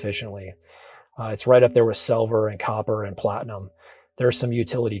extremely efficiently. It's right up there with silver and copper and platinum. There's some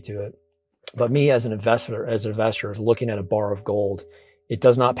utility to it. But me as an investor is looking at a bar of gold. It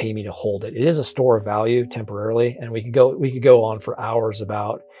does not pay me to hold it. It is a store of value temporarily, and we could go on for hours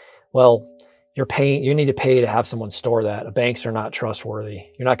about, well, you need to pay to have someone store that. Banks are not trustworthy.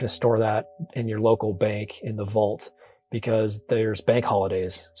 You're not going to store that in your local bank in the vault because there's bank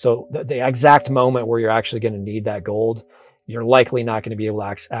holidays. So the exact moment where you're actually going to need that gold, you're likely not going to be able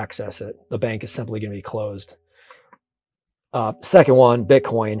to access it. The bank is simply going to be closed. Second one,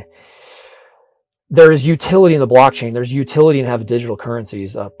 Bitcoin. There is utility in the blockchain. There's utility in having digital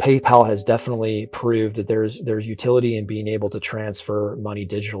currencies. PayPal has definitely proved that there's utility in being able to transfer money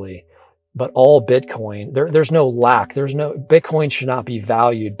digitally. But all Bitcoin, there's no lack. Bitcoin should not be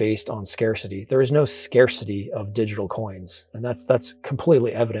valued based on scarcity. There is no scarcity of digital coins, and that's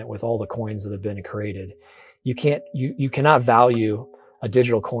completely evident with all the coins that have been created. You cannot value a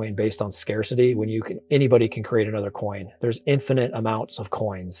digital coin based on scarcity when anybody can create another coin. There's infinite amounts of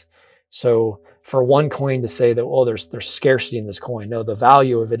coins. So for one coin to say that, well, there's scarcity in this coin, no, the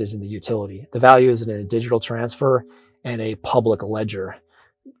value of it is in the utility. The value is in a digital transfer and a public ledger.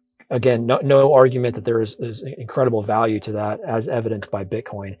 Again, no argument that there is incredible value to that, as evidenced by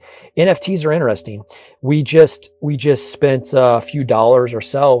Bitcoin. NFTs are interesting. We just spent a few dollars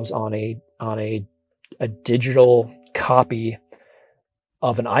ourselves on a digital copy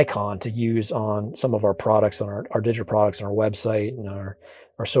of an icon to use on some of our products, on our digital products, on our website and our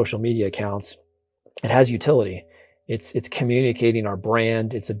social media accounts. It has utility. It's communicating our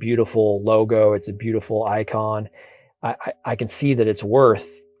brand. It's a beautiful logo. It's a beautiful icon. I can see that it's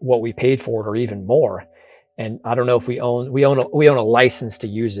worth what we paid for it, or even more. And I don't know if we own a license to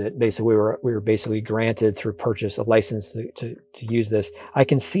use it. Basically, we were basically granted through purchase a license to use this. I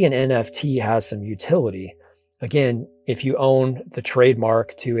can see an NFT has some utility. Again, if you own the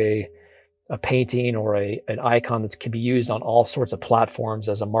trademark to a painting or an icon that can be used on all sorts of platforms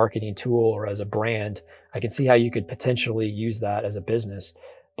as a marketing tool or as a brand, I can see how you could potentially use that as a business.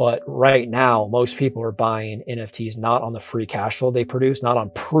 But right now, most people are buying NFTs not on the free cash flow they produce, not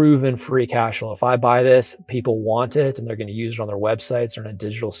on proven free cash flow. If I buy this, people want it and they're going to use it on their websites or in a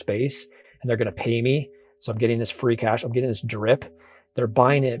digital space and they're going to pay me. So I'm getting this free cash, I'm getting this drip. They're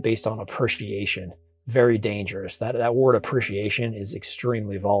buying it based on appreciation. Very dangerous. That word appreciation is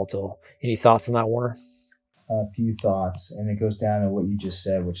extremely volatile. Any thoughts on that, Warner? A few thoughts, and it goes down to what you just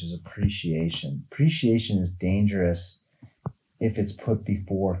said, which is appreciation. Appreciation is dangerous if it's put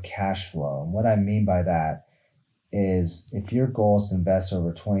before cash flow. And what I mean by that is if your goal is to invest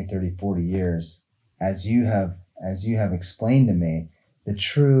over 20, 30, 40 years, as you have explained to me, the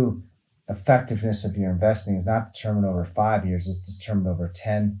true effectiveness of your investing is not determined over 5 years, it's determined over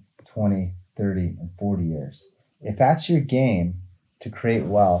 10, 20, 30, and 40 years. If that's your game to create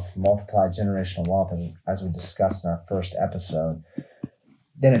wealth, multiply generational wealth, as we discussed in our first episode,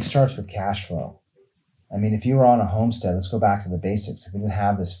 then it starts with cash flow. I mean, if you were on a homestead, let's go back to the basics. If we didn't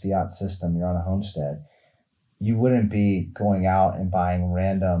have this fiat system, you're on a homestead, you wouldn't be going out and buying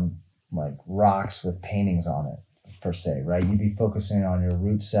random like rocks with paintings on it per se, right? You'd be focusing on your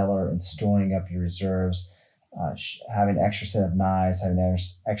root cellar and storing up your reserves, having an extra set of knives, having an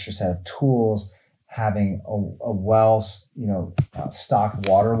extra set of tools, having a well, stocked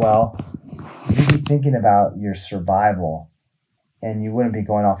water well. You'd be thinking about your survival, and you wouldn't be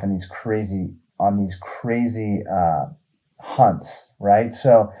going off on these crazy hunts, right?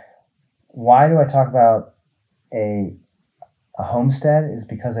 So why do I talk about a homestead? Is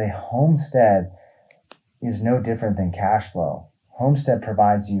because a homestead is no different than cash flow. Homestead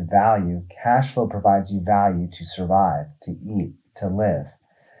provides you value. Cash flow provides you value to survive, to eat, to live.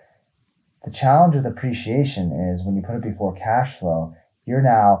 The challenge with appreciation is when you put it before cash flow, you're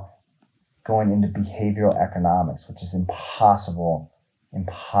now going into behavioral economics, which is impossible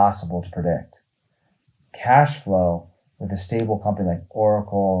to predict. Cash flow with a stable company like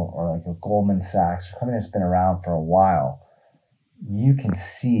Oracle or like a Goldman Sachs, or a company that's been around for a while, you can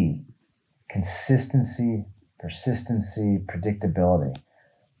see consistency, persistency, predictability.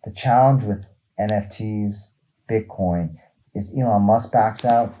 The challenge with NFTs, Bitcoin, is Elon Musk backs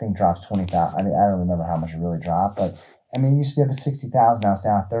out, thing drops 20,000. I mean, I don't remember how much it really dropped, but I mean, it used to be up at 60,000, now it's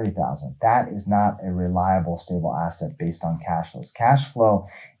down at 30,000. That is not a reliable, stable asset based on cash flows. Cash flow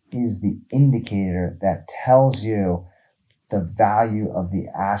is the indicator that tells you the value of the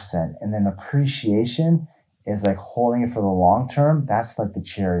asset, and then appreciation is like holding it for the long term. That's like the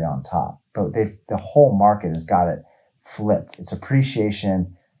cherry on top. But the whole market has got it flipped. It's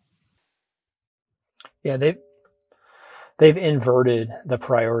appreciation. Yeah, they've inverted the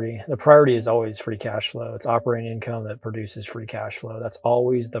priority. The priority is always free cash flow. It's operating income that produces free cash flow. That's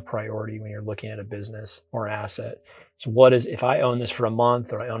always the priority when you're looking at a business or an asset. So if I own this for a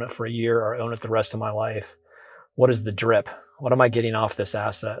month, or I own it for a year, or I own it the rest of my life, what is the drip? What am I getting off this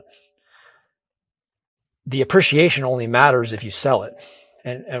asset? The appreciation only matters if you sell it.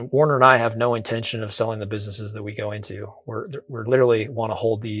 And Warner and I have no intention of selling the businesses that we go into. We're literally want to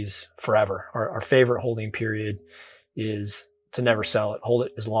hold these forever. Our favorite holding period is to never sell it, hold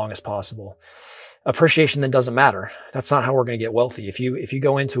it as long as possible. Appreciation then doesn't matter. That's not how we're going to get wealthy. If you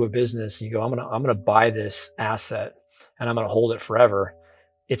go into a business and you go, I'm going to buy this asset and I'm going to hold it forever,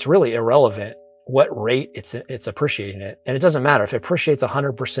 it's really irrelevant what rate it's appreciating it. And it doesn't matter if it appreciates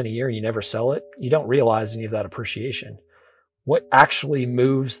 100% a year and you never sell it, you don't realize any of that appreciation. What actually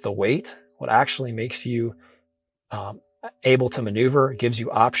moves the weight, what actually makes you able to maneuver, gives you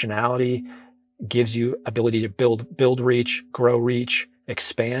optionality, gives you ability to build reach, grow reach,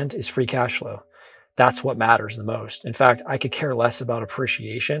 expand, is free cash flow. That's what matters the most. In fact, I could care less about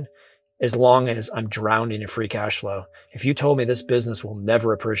appreciation as long as I'm drowning in free cash flow. If you told me this business will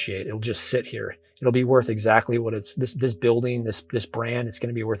never appreciate, it'll just sit here. It'll be worth exactly what this building, this brand, it's going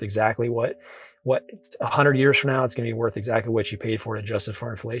to be worth exactly what 100 years from now, it's going to be worth exactly what you paid for it, adjusted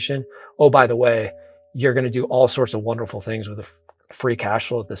for inflation. Oh, by the way, you're going to do all sorts of wonderful things with the free cash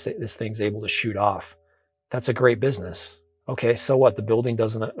flow that this thing's able to shoot off. That's a great business. Okay, so what? The building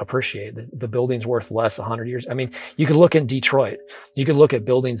doesn't appreciate. The building's worth less 100 years. I mean, you could look in Detroit. You could look at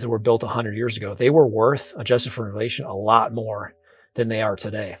buildings that were built 100 years ago. They were worth, adjusted for inflation, a lot more than they are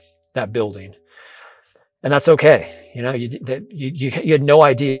today, that building. And that's okay. You know, you had no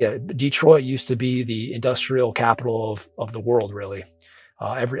idea. Detroit used to be the industrial capital of the world, really.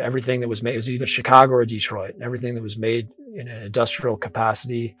 Everything that was made, it was either Chicago or Detroit. Everything that was made in an industrial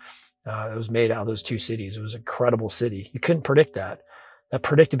capacity, it was made out of those two cities. It was an incredible city. You couldn't predict that. That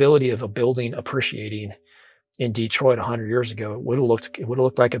predictability of a building appreciating in Detroit 100 years ago, it would have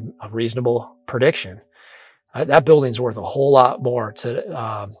looked like a reasonable prediction. That building's worth a whole lot more today.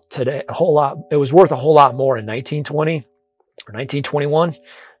 A whole lot. It was worth a whole lot more in 1920 or 1921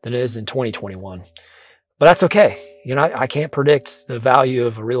 than it is in 2021. But that's okay. I can't predict the value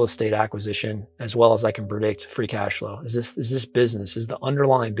of a real estate acquisition as well as I can predict free cash flow. Is this business, is the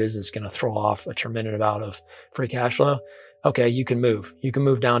underlying business going to throw off a tremendous amount of free cash flow? Okay, you can move. You can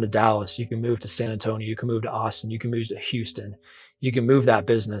move down to Dallas. You can move to San Antonio. You can move to Austin. You can move to Houston. You can move that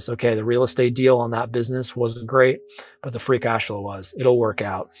business. Okay, the real estate deal on that business wasn't great, but the free cash flow was. It'll work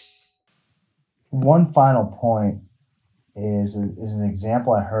out. One final point is an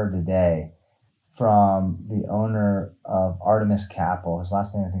example I heard today from the owner of Artemis Capital. His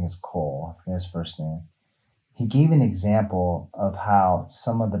last name, I think, is Cole. I forget his first name. He gave an example of how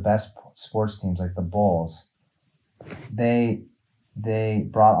some of the best sports teams, like the Bulls, they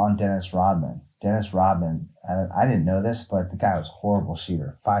brought on Dennis Rodman. Dennis Rodman, I didn't know this, but the guy was a horrible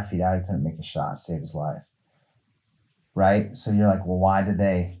shooter. 5 feet out, he couldn't make a shot, save his life. Right? So you're like, well, why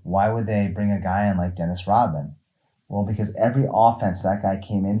would they bring a guy in like Dennis Rodman? Well, because every offense that guy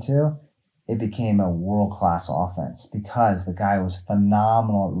came into, it became a world-class offense because the guy was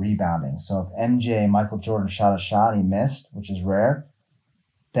phenomenal at rebounding. So if Michael Jordan shot a shot he missed, which is rare,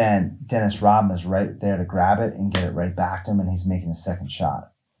 then Dennis Rodman is right there to grab it and get it right back to him, and he's making a second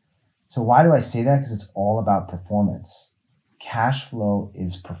shot. So why do I say that? Because it's all about performance. Cash flow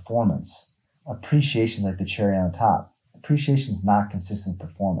is performance. Appreciation is like the cherry on the top. Appreciation is not consistent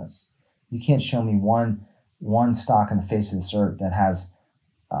performance. You can't show me one stock on the face of this earth that has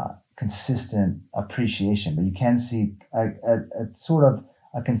consistent appreciation, but you can see a sort of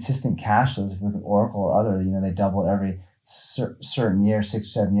a consistent cash flows. If you look at Oracle or other, they double every certain year, 6 or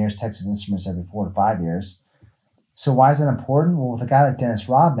 7 years. Texas Instruments every 4 to 5 years. So why is that important? Well, with a guy like Dennis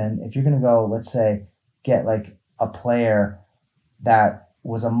Rodman, if you're going to go, let's say, get like a player that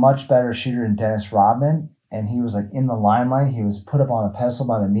was a much better shooter than Dennis Rodman, and he was like in the limelight, he was put up on a pedestal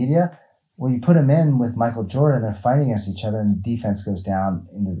by the media. Well, you put him in with Michael Jordan, they're fighting against each other, and the defense goes down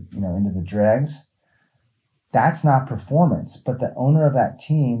into the dregs. That's not performance. But the owner of that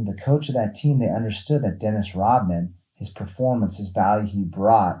team, the coach of that team, they understood that Dennis Rodman, his performance, his value he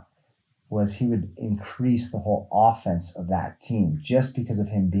brought was he would increase the whole offense of that team just because of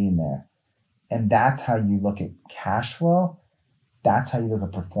him being there. And that's how you look at cash flow. That's how you look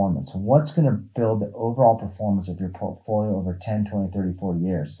at performance. What's going to build the overall performance of your portfolio over 10, 20, 30, 40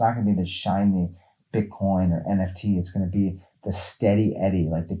 years? It's not going to be the shiny Bitcoin or NFT. It's going to be the steady Eddie,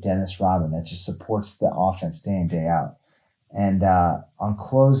 like the Dennis Rodman, that just supports the offense day in, day out. And on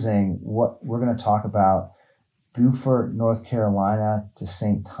closing, what we're going to talk about Beaufort, North Carolina to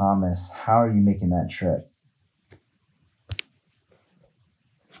St. Thomas. How are you making that trip?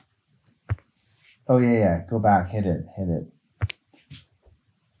 Oh, yeah. Go back. Hit it.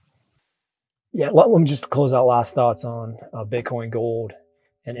 Yeah, let me just close out last thoughts on Bitcoin, gold,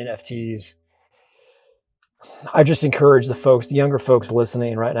 and NFTs. I just encourage the younger folks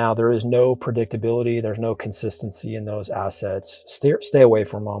listening right now, there is no predictability. There's no consistency in those assets. Stay away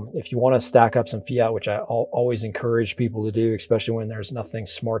from them. If you want to stack up some fiat, which I always encourage people to do, especially when there's nothing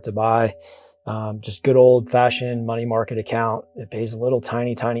smart to buy, just good old fashioned money market account. It pays a little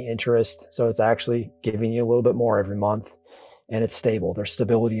tiny interest. So it's actually giving you a little bit more every month, and it's stable. There's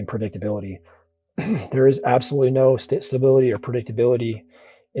stability and predictability. There is absolutely no stability or predictability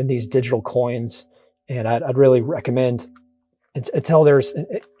in these digital coins. And I'd really recommend until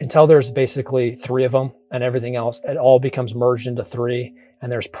there's basically 3 of them and everything else, it all becomes merged into 3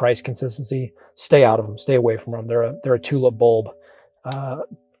 and there's price consistency. Stay out of them, stay away from them. They're a tulip bulb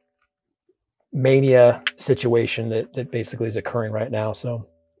mania situation that basically is occurring right now. So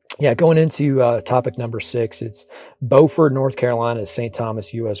yeah, going into topic number 6, it's Beaufort, North Carolina, St.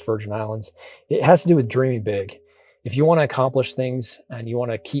 Thomas, U.S. Virgin Islands. It has to do with dreaming big. If you want to accomplish things and you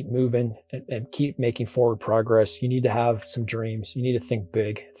want to keep moving and keep making forward progress, you need to have some dreams. You need to think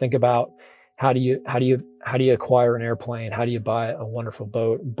big. Think about how do you acquire an airplane? How do you buy a wonderful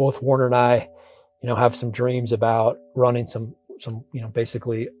boat? Both Warner and I, have some dreams about running some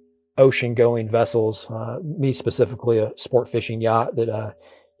basically ocean going vessels. Me specifically, a sport fishing yacht that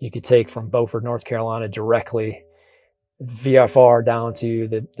you could take from Beaufort, North Carolina directly VFR down to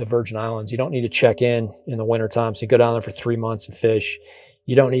the Virgin Islands. You don't need to check in the wintertime. So you go down there for 3 months and fish.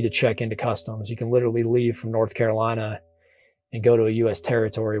 You don't need to check into customs. You can literally leave from North Carolina and go to a U.S.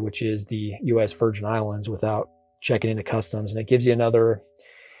 territory, which is the U.S. Virgin Islands, without checking into customs. And it gives you another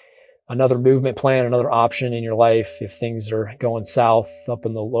movement plan, another option in your life if things are going south up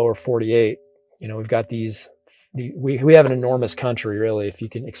in the lower 48. We've got we have an enormous country, really. If you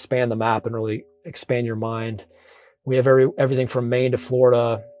can expand the map and really expand your mind, we have everything from Maine to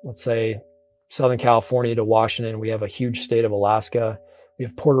Florida, let's say Southern California to Washington. We have a huge state of Alaska. We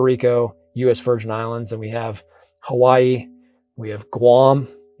have Puerto Rico, U.S. Virgin Islands, and we have Hawaii. We have Guam,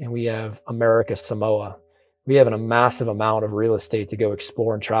 and we have America Samoa. We have a massive amount of real estate to go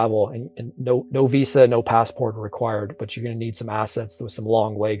explore and travel, and no visa, no passport required, but you're going to need some assets with some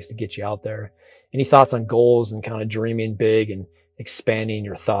long legs to get you out there. Any thoughts on goals and kind of dreaming big and expanding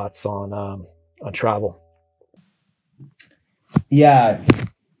your thoughts on travel? Yeah,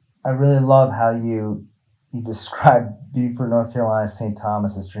 I really love how you described Beaufort, North Carolina, St.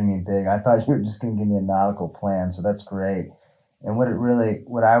 Thomas as dreaming big. I thought you were just going to give me a nautical plan, so that's great. And what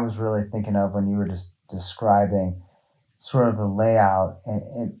I was really thinking of when you were just describing sort of the layout,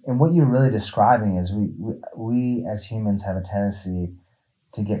 and what you're really describing is we as humans have a tendency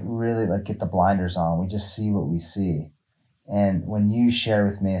to get the blinders on. We just see what we see. And when you share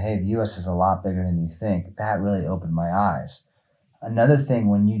with me, hey, the U.S. is a lot bigger than you think, that really opened my eyes. Another thing,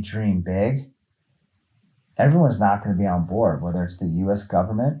 when you dream big, everyone's not going to be on board, whether it's the U.S.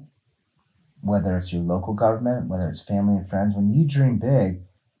 government, whether it's your local government, whether it's family and friends. When you dream big,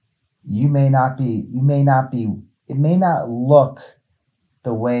 it may not look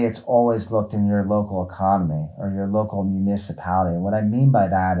the way it's always looked in your local economy or your local municipality. And what I mean by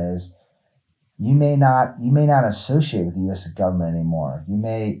that is you may not associate with the U.S. government anymore. You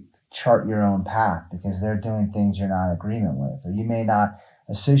may chart your own path because they're doing things you're not in agreement with, or you may not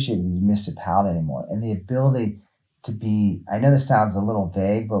associate with the municipality anymore. And the ability to be, I know this sounds a little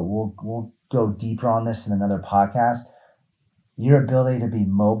vague, but we'll go deeper on this in another podcast. Your ability to be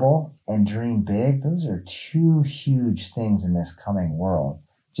mobile and dream big, those are two huge things in this coming world.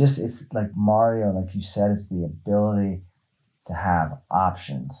 Just, it's like Mario, like you said, it's the ability to have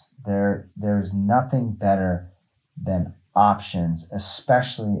options. There's nothing better than options,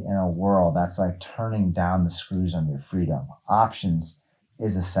 especially in a world that's like turning down the screws on your freedom. Options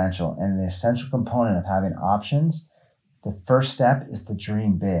is essential, and the essential component of having options, the first step is to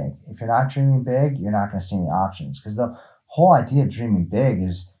dream big. If you're not dreaming big, you're not going to see any options, because the whole idea of dreaming big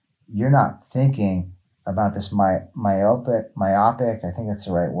is you're not thinking about this myopic, I think that's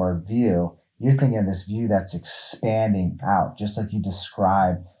the right word, view. You're thinking of this view that's expanding out, just like you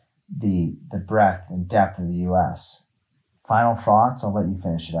described the breadth and depth of the U.S. Final thoughts? I'll let you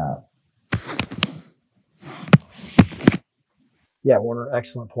finish it out. Yeah, Warner,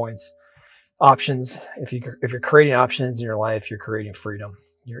 excellent points. Options. If you're creating options in your life, you're creating freedom.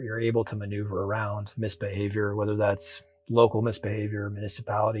 You're able to maneuver around misbehavior, whether that's local misbehavior,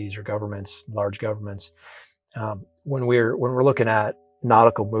 municipalities or governments, large governments. When we're looking at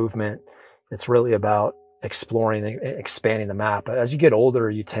nautical movement, it's really about exploring and expanding the map. As you get older,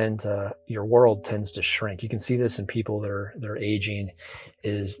 your world tends to shrink. You can see this in people that are aging,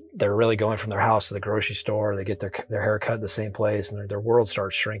 is they're really going from their house to the grocery store. They get their hair cut in the same place, and their world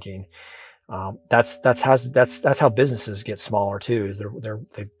starts shrinking. That's how businesses get smaller too. Is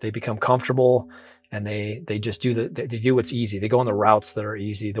they become comfortable, and they just they do what's easy. They go on the routes that are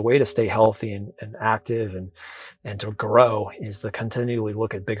easy. The way to stay healthy and active and to grow is to continually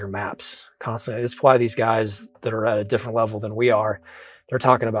look at bigger maps constantly. It's why these guys that are at a different level than we are, they're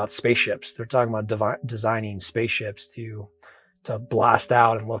talking about spaceships. They're talking about designing spaceships to blast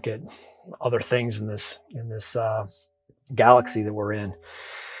out and look at other things in this galaxy that we're in.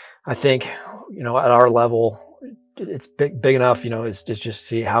 I think, at our level, it's big enough, is just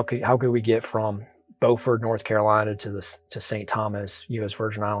see how could we get from Beaufort, North Carolina to St. Thomas, U.S.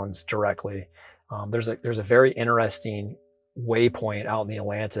 Virgin Islands directly. There's a very interesting waypoint out in the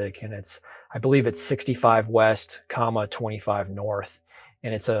Atlantic, and I believe it's 65 west, 25 north.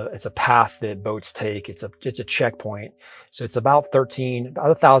 And it's a path that boats take. It's a checkpoint. So it's about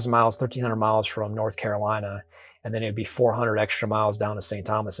 1,000 miles, 1,300 miles from North Carolina. And then it'd be 400 extra miles down to St.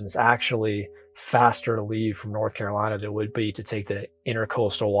 Thomas. And it's actually faster to leave from North Carolina than it would be to take the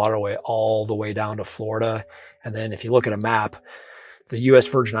intercoastal waterway all the way down to Florida. And then if you look at a map, the U.S.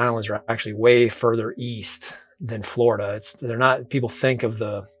 Virgin Islands are actually way further east than Florida. People think of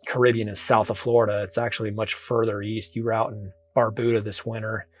the Caribbean as south of Florida. It's actually much further east. You were out in Barbuda this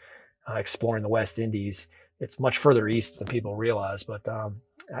winter, exploring the West Indies. It's much further east than people realize, but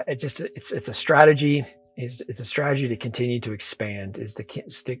it's a strategy. It's a strategy to continue to expand, is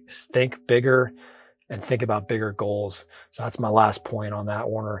to think bigger and think about bigger goals. So that's my last point on that,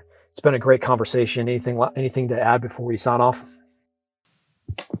 Warner. It's been a great conversation. Anything to add before we sign off?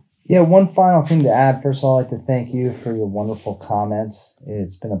 Yeah, one final thing to add. First of all, I'd like to thank you for your wonderful comments.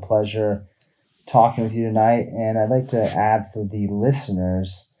 It's been a pleasure talking with you tonight. And I'd like to add for the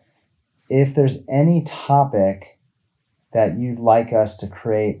listeners, if there's any topic that you'd like us to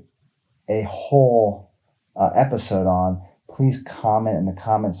create a whole episode on, please comment in the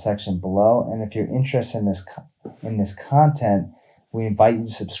comment section below. And if you're interested in this content, we invite you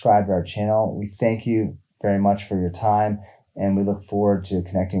to subscribe to our channel. We thank you very much for your time, and we look forward to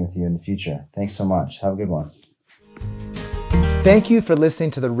connecting with you in the future. Thanks so much. Have a good one. Thank you for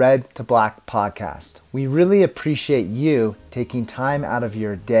listening to the Red to Black podcast. We really appreciate you taking time out of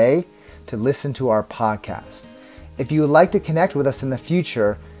your day to listen to our podcast. If you would like to connect with us in the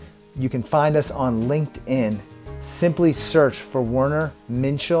future, you can find us on LinkedIn. Simply search for Werner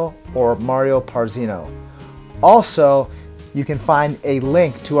Minchell or Mario Parzino. Also, you can find a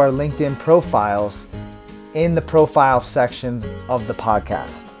link to our LinkedIn profiles in the profile section of the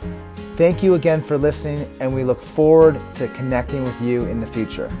podcast. Thank you again for listening, and we look forward to connecting with you in the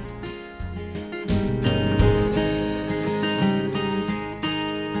future.